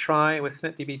wanted to try with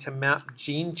SMIP-DB to map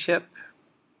gene chip,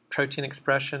 protein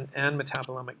expression, and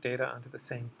metabolomic data onto the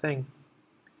same thing.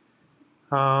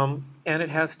 And it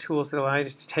has tools that allow you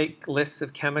to take lists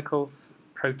of chemicals,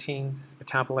 proteins,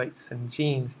 metabolites, and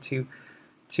genes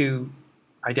to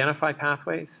identify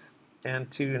pathways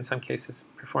and to, in some cases,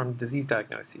 perform disease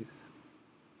diagnoses.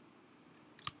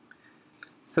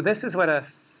 So this is what a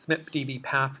SMIP-DB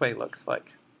pathway looks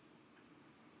like.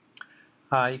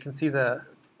 You can see the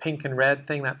pink and red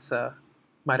thing, that's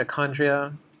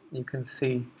mitochondria. You can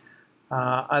see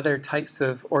other types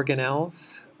of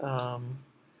organelles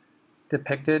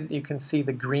depicted. You can see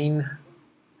the green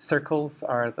circles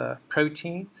are the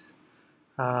proteins.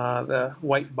 The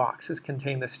white boxes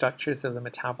contain the structures of the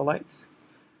metabolites.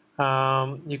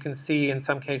 You can see in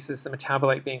some cases the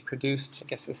metabolite being produced, I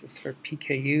guess this is for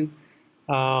PKU,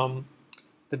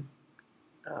 the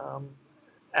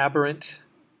aberrant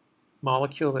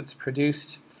molecule that's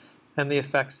produced, and the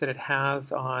effects that it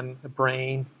has on the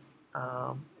brain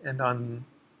and on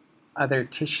other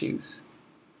tissues.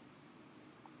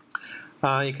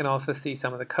 You can also see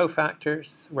some of the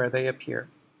cofactors where they appear.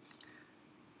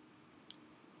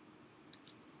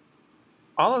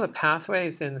 All of the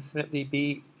pathways in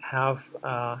SMIP-DB have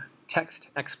text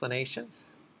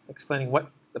explanations explaining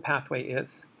what the pathway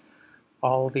is.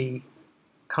 All the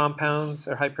compounds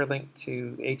are hyperlinked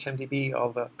to HMDB.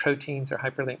 All the proteins are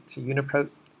hyperlinked to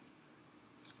UniProt.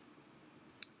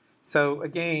 So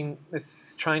again,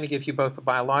 it's trying to give you both a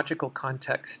biological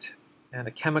context and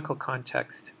a chemical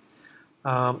context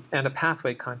and a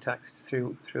pathway context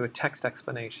through a text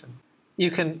explanation. You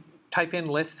can type in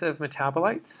lists of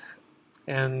metabolites,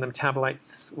 and the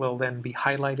metabolites will then be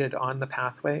highlighted on the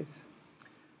pathways.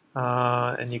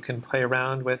 And you can play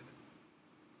around with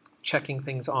checking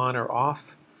things on or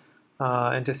off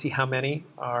and to see how many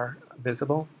are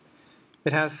visible.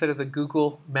 It has sort of the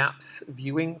Google Maps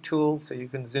viewing tool, so you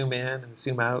can zoom in and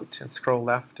zoom out and scroll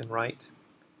left and right.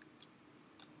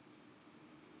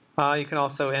 You can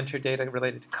also enter data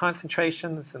related to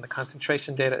concentrations, and the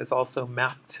concentration data is also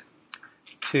mapped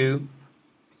to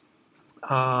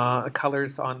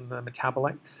colors on the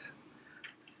metabolites.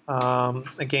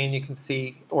 Again, you can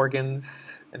see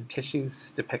organs and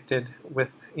tissues depicted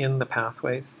within the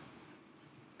pathways.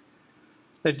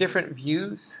 There are different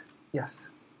views. Yes?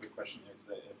 Quick question here,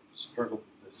 because I've struggled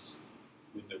with this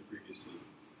window previously.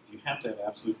 Do you have to have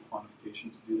absolute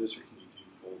quantification to do this, or can you do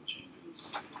fold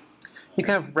changes? You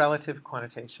can have relative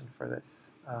quantitation for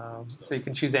this. So you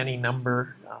can choose any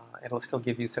number. It'll still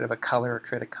give you sort of a color or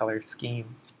create a color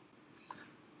scheme.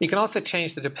 You can also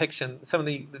change the depiction. Some of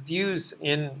the views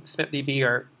in SMIP-DB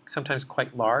are sometimes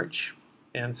quite large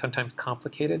and sometimes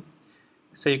complicated.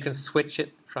 So you can switch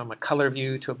it from a color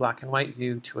view to a black and white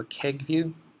view to a KEGG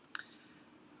view.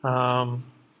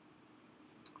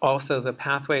 Also, the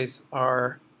pathways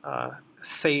are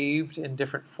saved in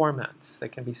different formats. They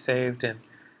can be saved in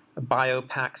a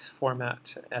BioPax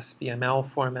format, SBML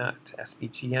format,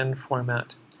 SBGN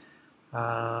format,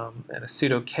 and a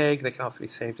pseudo-KEGG. They can also be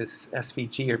saved as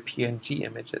SVG or PNG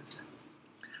images.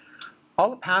 All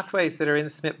the pathways that are in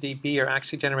SMIP-DB are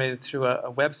actually generated through a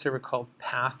web server called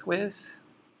Pathwiz.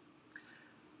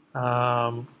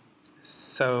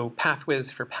 So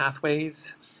Pathwiz for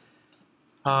pathways.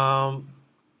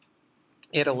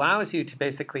 It allows you to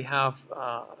basically have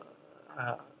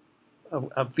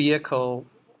a vehicle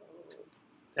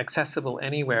accessible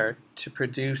anywhere to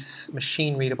produce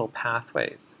machine-readable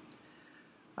pathways.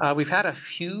 We've had a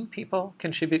few people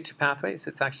contribute to Pathways.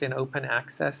 It's actually an open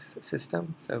access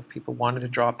system, so if people wanted to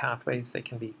draw pathways, they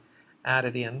can be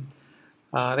added in.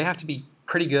 They have to be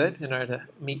pretty good in order to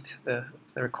meet the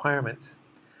requirements.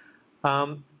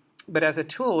 But as a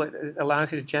tool, it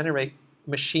allows you to generate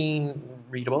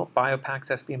machine-readable BioPax,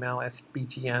 SBML,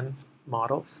 SBGN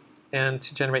models, and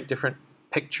to generate different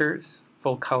pictures,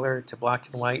 full color to black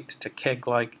and white to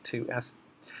KEGG-like to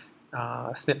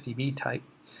SMIP-DB type.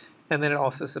 And then it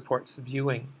also supports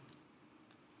viewing.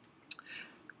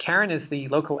 Karen is the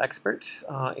local expert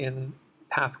in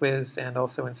Pathwiz and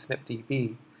also in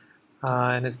SMIP-DB,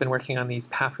 and has been working on these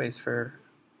pathways for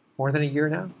more than a year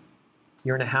now,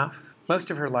 year and a half,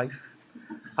 most of her life.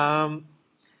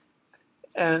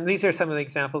 And these are some of the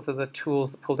examples of the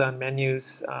tools, the pull-down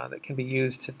menus that can be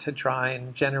used to try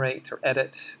and generate or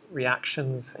edit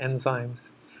reactions,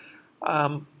 enzymes.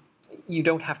 You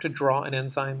don't have to draw an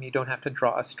enzyme. You don't have to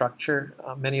draw a structure.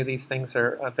 Many of these things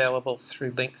are available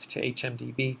through links to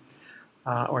HMDB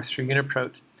or through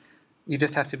UniProt. You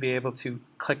just have to be able to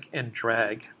click and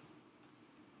drag.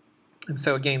 And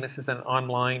so again, this is an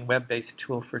online web-based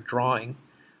tool for drawing.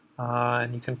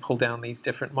 And you can pull down these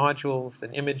different modules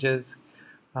and images.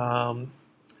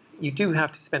 You do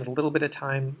have to spend a little bit of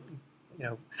time,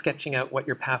 sketching out what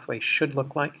your pathway should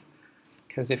look like,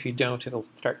 because if you don't, it'll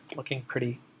start looking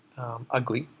pretty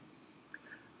ugly.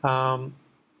 But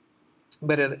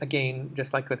again,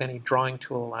 just like with any drawing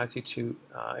tool, allows you to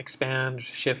expand,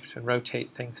 shift, and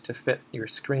rotate things to fit your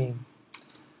screen.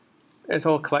 There's a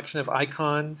whole collection of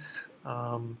icons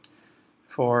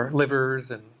for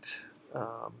livers and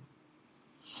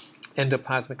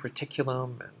endoplasmic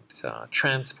reticulum and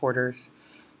transporters.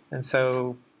 And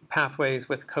so pathways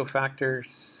with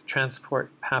cofactors,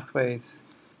 transport pathways,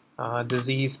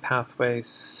 disease pathways,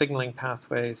 signaling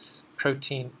pathways,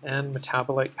 protein and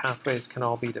metabolite pathways can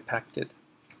all be depicted.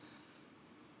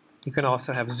 You can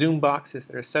also have zoom boxes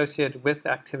that are associated with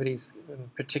activities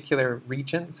in particular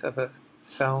regions of a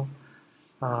cell,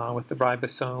 with the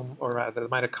ribosome or rather the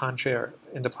mitochondria or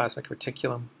endoplasmic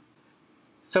reticulum.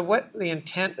 So what the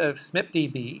intent of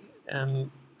SMIP-DB, and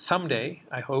someday,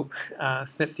 I hope,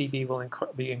 SMIP-DB will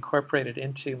be incorporated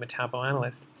into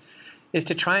MetaboAnalyst, is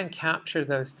to try and capture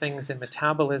those things in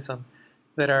metabolism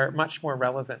that are much more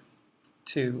relevant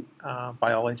to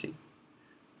biology.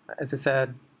 As I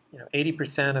said,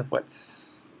 80% of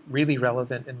what's really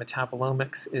relevant in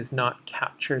metabolomics is not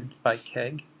captured by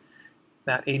KEGG.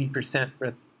 That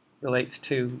 80% relates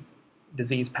to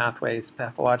disease pathways,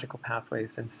 pathological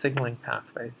pathways, and signaling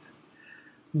pathways.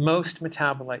 Most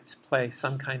metabolites play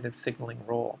some kind of signaling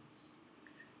role.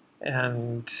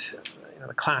 And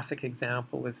the classic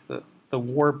example is the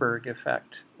Warburg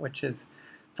effect, which is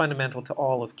fundamental to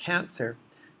all of cancer,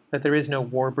 but there is no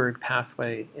Warburg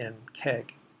pathway in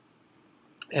KEGG.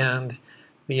 And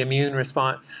the immune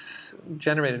response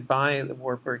generated by the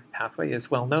Warburg pathway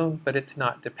is well known, but it's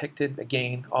not depicted,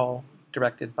 again, all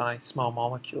directed by small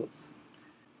molecules.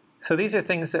 So these are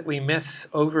things that we miss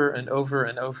over and over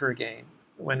and over again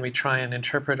when we try and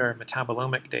interpret our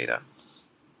metabolomic data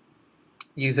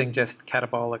using just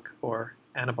catabolic or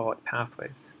anabolic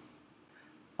pathways.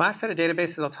 Last set of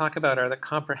databases I'll talk about are the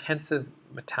comprehensive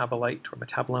metabolite or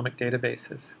metabolomic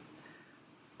databases.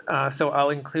 So I'll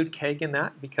include KEGG in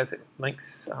that because it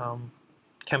links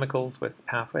chemicals with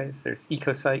pathways. There's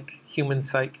EcoPsych,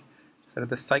 HumanPsych, sort of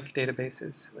the psych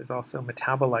databases. There's also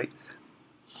metabolites.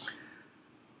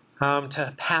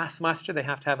 To pass muster, they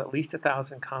have to have at least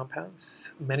 1,000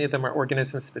 compounds. Many of them are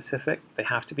organism-specific. They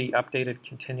have to be updated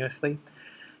continuously.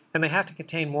 And they have to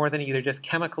contain more than either just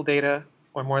chemical data,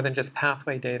 or more than just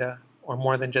pathway data, or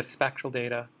more than just spectral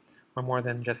data, or more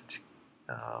than just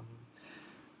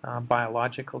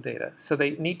biological data. So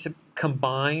they need to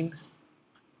combine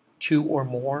 2 or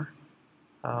more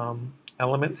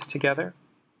elements together.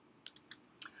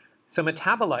 So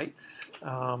metabolites,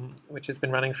 which has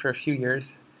been running for a few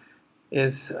years,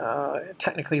 is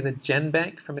technically the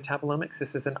GenBank for metabolomics.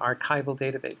 This is an archival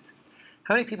database.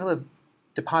 How many people have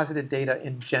deposited data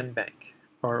in GenBank,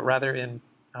 or rather in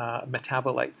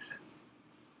metabolites?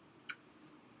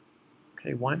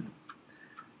 Okay, 1.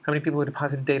 How many people have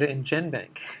deposited data in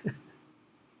GenBank?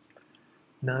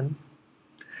 None.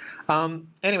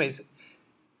 Anyways,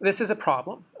 this is a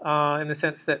problem in the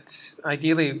sense that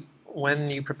ideally when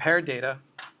you prepare data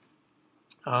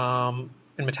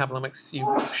in metabolomics, you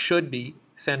should be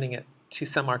sending it to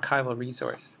some archival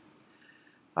resource.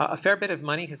 A fair bit of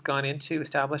money has gone into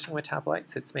establishing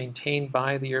metabolites. It's maintained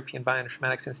by the European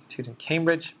Bioinformatics Institute in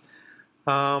Cambridge.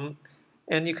 And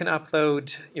you can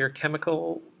upload your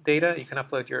chemical data, you can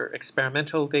upload your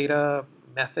experimental data,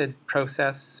 method,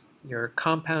 process, your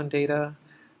compound data,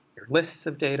 your lists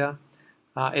of data.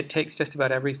 It takes just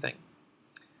about everything.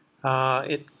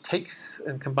 It takes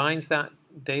and combines that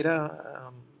data,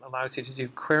 allows you to do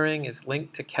querying, is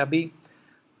linked to KEBI.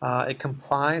 It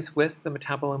complies with the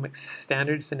Metabolomics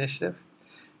Standards Initiative.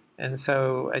 And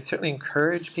so I'd certainly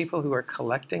encourage people who are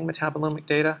collecting metabolomic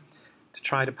data to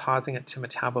try depositing it to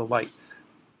metabolites.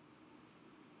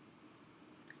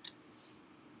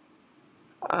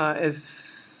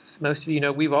 As most of you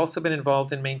know, we've also been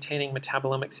involved in maintaining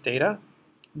metabolomics data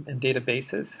and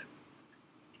databases.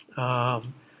 I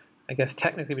guess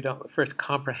technically we don't have the first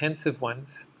comprehensive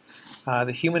ones.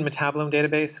 The Human Metabolome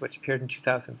Database, which appeared in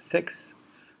 2006.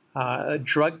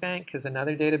 Drug Bank is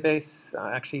another database,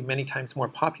 actually many times more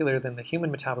popular than the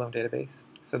Human Metabolome Database.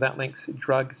 So that links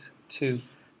drugs to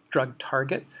drug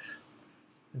targets.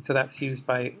 And so that's used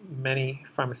by many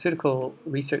pharmaceutical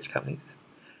research companies.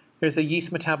 There's a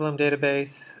yeast metabolome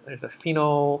database. There's a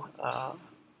phenol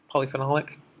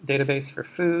polyphenolic database for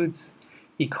foods.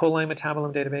 E. coli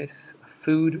metabolome database, a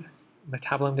food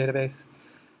metabolome database,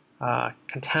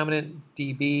 contaminant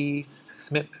DB,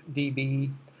 SMIP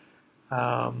DB,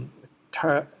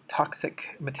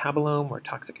 toxic metabolome or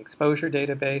toxic exposure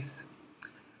database.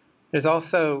 There's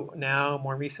also now,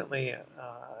 more recently, a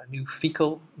new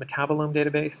fecal metabolome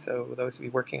database. So those of you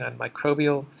working on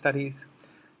microbial studies,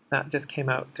 that just came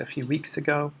out a few weeks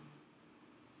ago.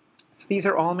 So these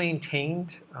are all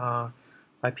maintained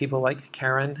by people like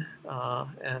Karen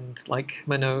and like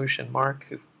Manoj and Mark,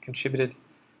 who've contributed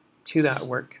to that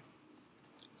work.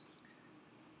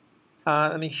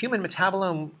 Human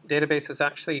Metabolome Database was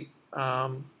actually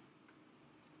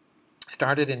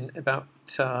started in about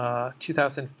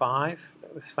 2005.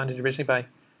 It was funded originally by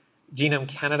Genome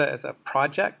Canada as a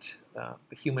project,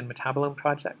 the Human Metabolome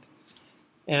Project.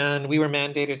 And we were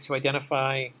mandated to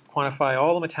identify, quantify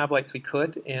all the metabolites we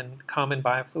could in common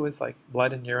biofluids like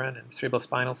blood and urine and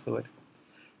cerebrospinal fluid,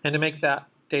 and to make that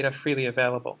data freely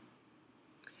available.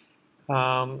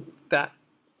 That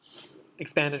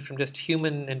expanded from just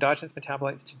human endogenous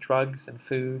metabolites to drugs and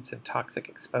foods and toxic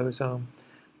exposome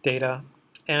data.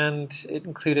 And it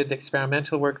included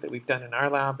experimental work that we've done in our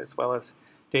lab, as well as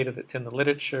data that's in the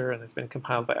literature and has been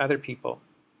compiled by other people.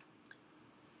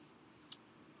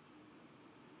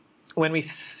 When we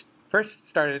first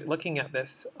started looking at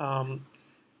this,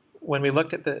 when we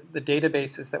looked at the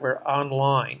databases that were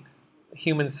online,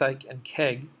 HumanPsych and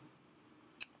KEGG,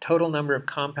 total number of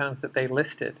compounds that they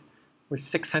listed was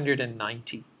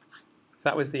 690. So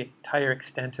that was the entire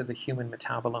extent of the human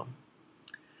metabolome.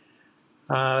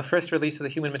 The first release of the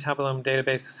Human Metabolome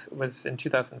database was in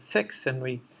 2006, and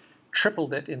we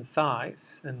tripled it in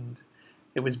size. And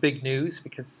it was big news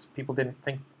because people didn't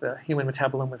think the human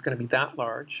metabolome was going to be that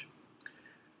large.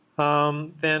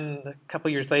 Then a couple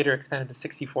years later, expanded to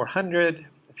 6,400.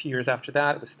 A few years after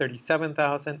that, it was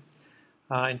 37,000.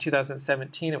 In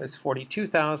 2017, it was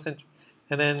 42,000.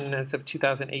 And then as of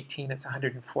 2018, it's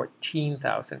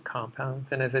 114,000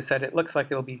 compounds. And as I said, it looks like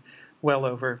it'll be well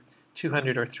over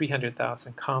 200 or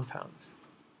 300,000 compounds.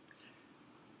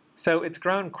 So it's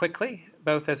grown quickly,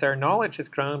 both as our knowledge has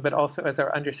grown, but also as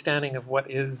our understanding of what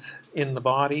is in the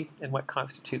body and what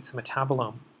constitutes a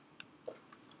metabolome.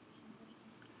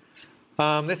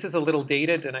 This is a little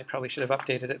dated, and I probably should have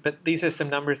updated it, but these are some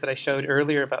numbers that I showed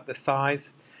earlier about the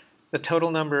size. The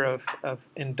total number of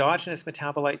endogenous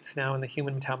metabolites now in the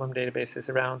Human Metabolome database is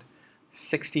around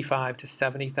 65 to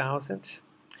 70,000.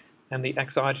 And the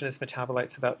exogenous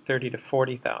metabolites about 30 to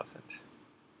 40,000.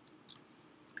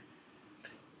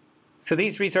 So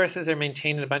these resources are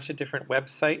maintained in a bunch of different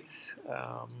websites,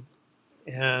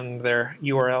 and their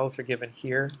URLs are given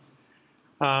here.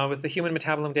 With the Human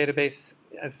Metabolome database,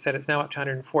 as I said, it's now up to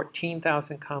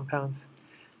 114,000 compounds.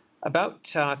 About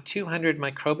 200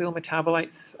 microbial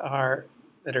metabolites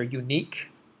that are unique,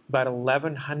 about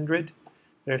 1,100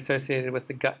 that are associated with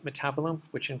the gut metabolome,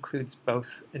 which includes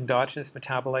both endogenous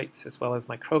metabolites as well as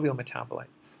microbial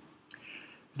metabolites.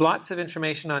 There's lots of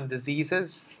information on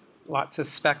diseases, lots of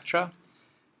spectra.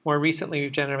 More recently,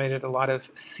 we've generated a lot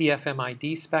of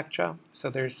CFMID spectra,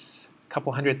 so there's a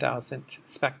couple 100,000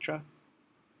 spectra,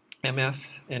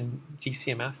 MS and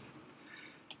GCMS.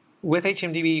 With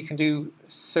HMDB, you can do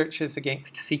searches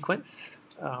against sequence,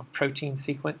 protein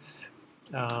sequence,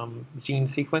 gene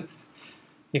sequence.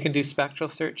 You can do spectral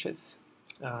searches.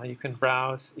 You can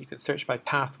browse. You can search by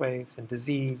pathways and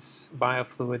disease,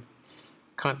 biofluid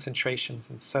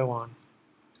concentrations, and so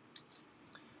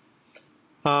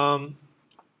on.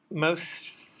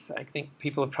 Most, I think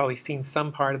people have probably seen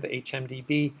some part of the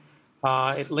HMDB.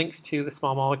 It links to the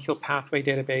small molecule pathway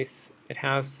database. It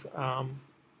has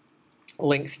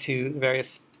links to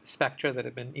various spectra that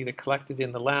have been either collected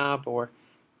in the lab or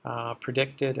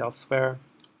predicted elsewhere.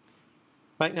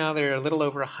 Right now, there are a little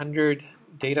over 100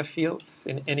 data fields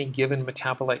in any given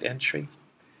metabolite entry.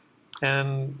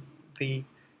 And the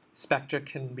spectra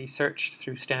can be searched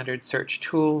through standard search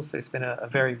tools. There's been a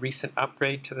very recent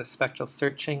upgrade to the spectral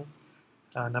searching,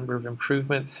 a number of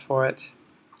improvements for it.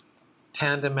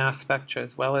 Tandem mass spectra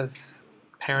as well as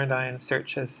parent ion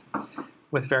searches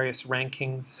with various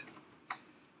rankings.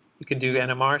 You can do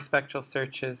NMR spectral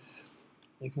searches.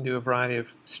 You can do a variety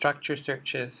of structure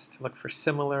searches to look for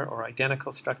similar or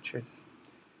identical structures.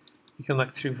 You can look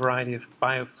through a variety of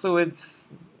biofluids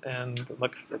and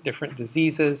look for different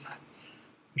diseases.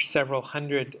 There's several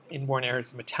hundred inborn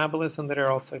errors of metabolism that are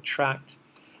also tracked.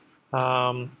 There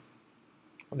are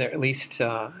at least,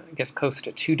 I guess, close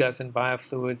to 24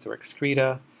 biofluids or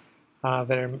excreta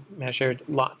that are measured.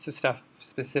 Lots of stuff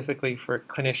specifically for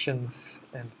clinicians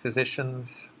and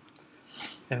physicians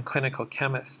and clinical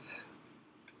chemists.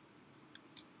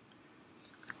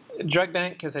 Drug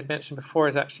Bank, as I'd mentioned before,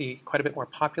 is actually quite a bit more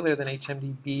popular than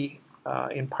HMDB,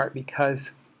 in part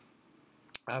because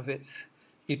of its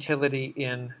utility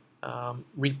in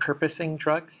repurposing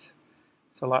drugs.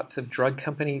 So lots of drug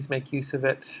companies make use of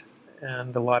it,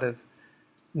 and a lot of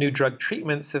new drug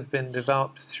treatments have been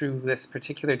developed through this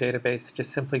particular database,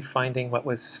 just simply finding what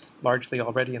was largely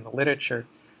already in the literature,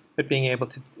 but being able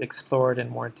to explore it in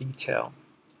more detail.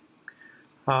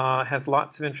 Has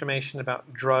lots of information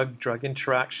about drug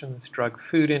interactions,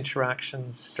 drug-food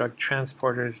interactions, drug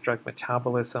transporters, drug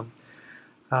metabolism,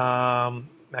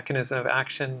 mechanism of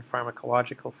action,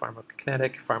 pharmacological,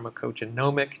 pharmacokinetic,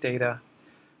 pharmacogenomic data,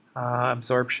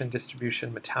 absorption,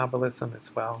 distribution, metabolism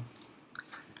as well.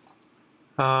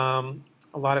 A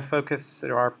lot of focus,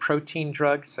 there are protein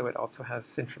drugs, so it also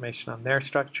has information on their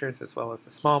structures as well as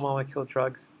the small molecule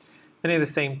drugs. Many of the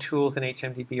same tools in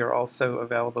HMDB are also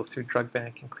available through Drug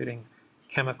Bank, including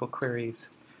chemical queries,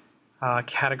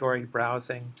 category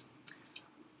browsing.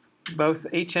 Both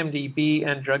HMDB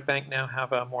and Drug Bank now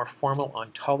have a more formal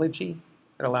ontology.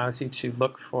 It allows you to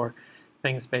look for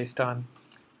things based on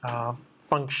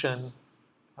function,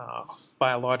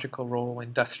 biological role,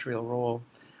 industrial role,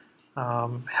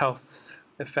 health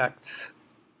effects,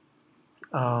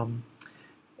 and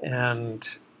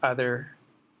other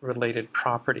related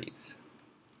properties.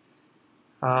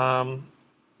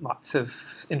 Lots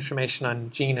of information on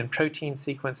gene and protein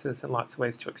sequences and lots of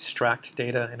ways to extract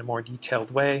data in a more detailed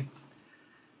way.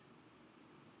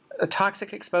 A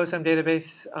toxic exposome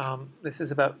database, this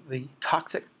is about the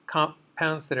toxic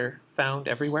compounds that are found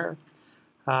everywhere.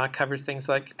 Covers things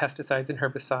like pesticides and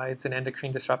herbicides and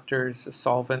endocrine disruptors,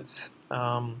 solvents,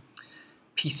 PCBs,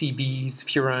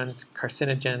 furans,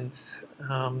 carcinogens.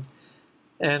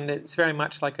 And it's very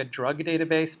much like a drug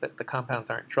database, but the compounds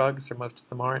aren't drugs, or most of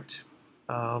them aren't.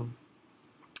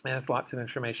 It has lots of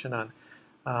information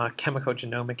on chemical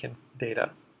genomic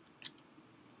data.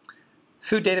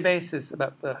 Food database is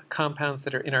about the compounds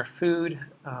that are in our food.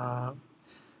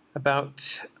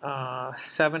 About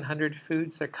 700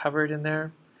 foods are covered in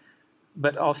there,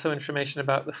 but also information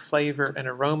about the flavor and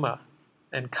aroma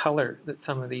and color that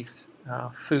some of these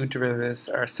food derivatives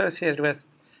are associated with,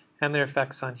 and their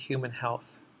effects on human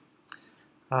health.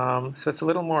 So it's a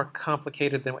little more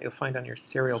complicated than what you'll find on your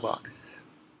cereal box.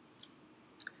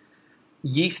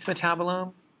 Yeast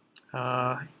metabolome.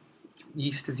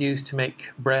 Yeast is used to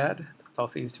make bread. It's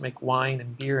also used to make wine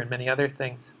and beer and many other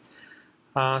things.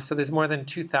 So there's more than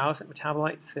 2,000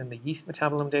 metabolites in the yeast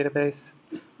metabolome database.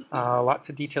 Lots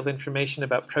of detailed information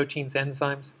about proteins,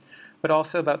 enzymes, but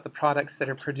also about the products that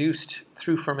are produced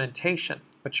through fermentation,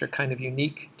 which are kind of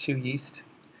unique to yeast.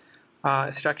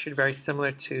 It's structured very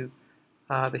similar to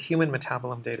the human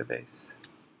metabolome database.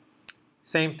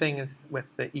 Same thing as with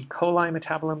the E. coli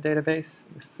metabolome database.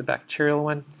 This is a bacterial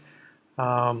one.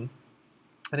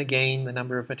 And again, the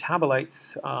number of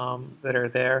metabolites that are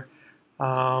there.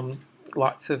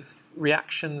 Lots of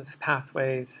reactions,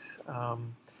 pathways,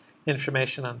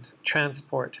 information on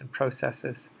transport and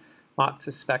processes. Lots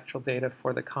of spectral data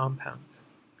for the compounds.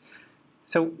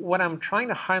 So what I'm trying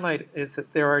to highlight is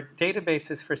that there are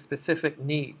databases for specific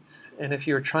needs. And if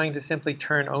you're trying to simply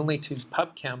turn only to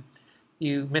PubChem,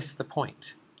 you miss the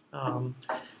point.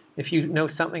 If you know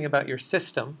something about your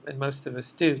system, and most of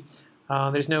us do,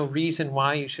 there's no reason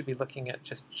why you should be looking at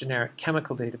just generic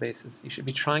chemical databases. You should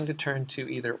be trying to turn to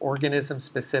either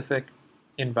organism-specific,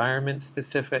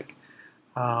 environment-specific,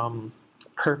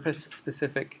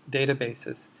 purpose-specific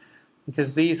databases,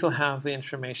 because these will have the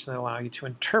information that allow you to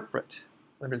interpret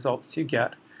the results you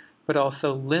get, but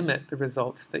also limit the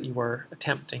results that you were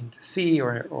attempting to see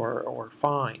or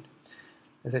find.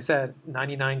 As I said,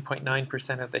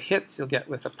 99.9% of the hits you'll get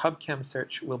with a PubChem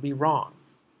search will be wrong.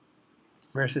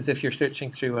 Versus if you're searching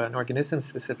through an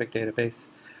organism-specific database,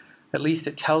 at least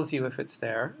it tells you if it's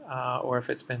there or if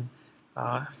it's been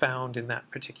found in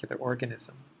that particular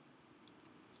organism.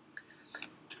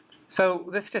 So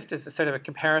this just is a sort of a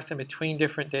comparison between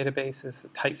different databases, the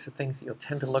types of things that you'll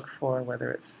tend to look for, whether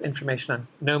it's information on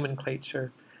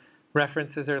nomenclature,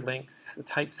 references or links, the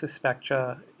types of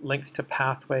spectra, links to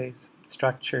pathways,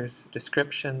 structures,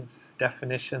 descriptions,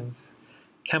 definitions,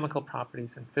 chemical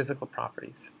properties, and physical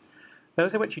properties.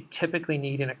 Those are what you typically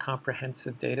need in a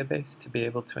comprehensive database to be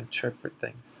able to interpret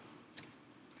things.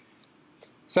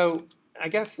 So I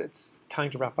guess it's time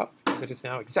to wrap up, because it is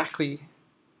now exactly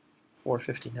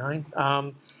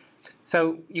 4:59.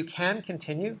 So you can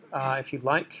continue if you'd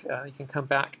like. You can come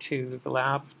back to the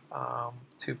lab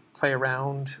to play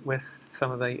around with some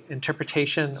of the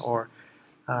interpretation or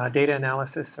data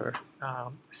analysis or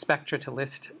spectra to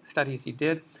list studies you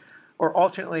did. Or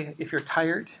alternately, if you're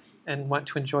tired and want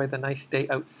to enjoy the nice day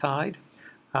outside,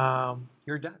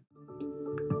 you're done.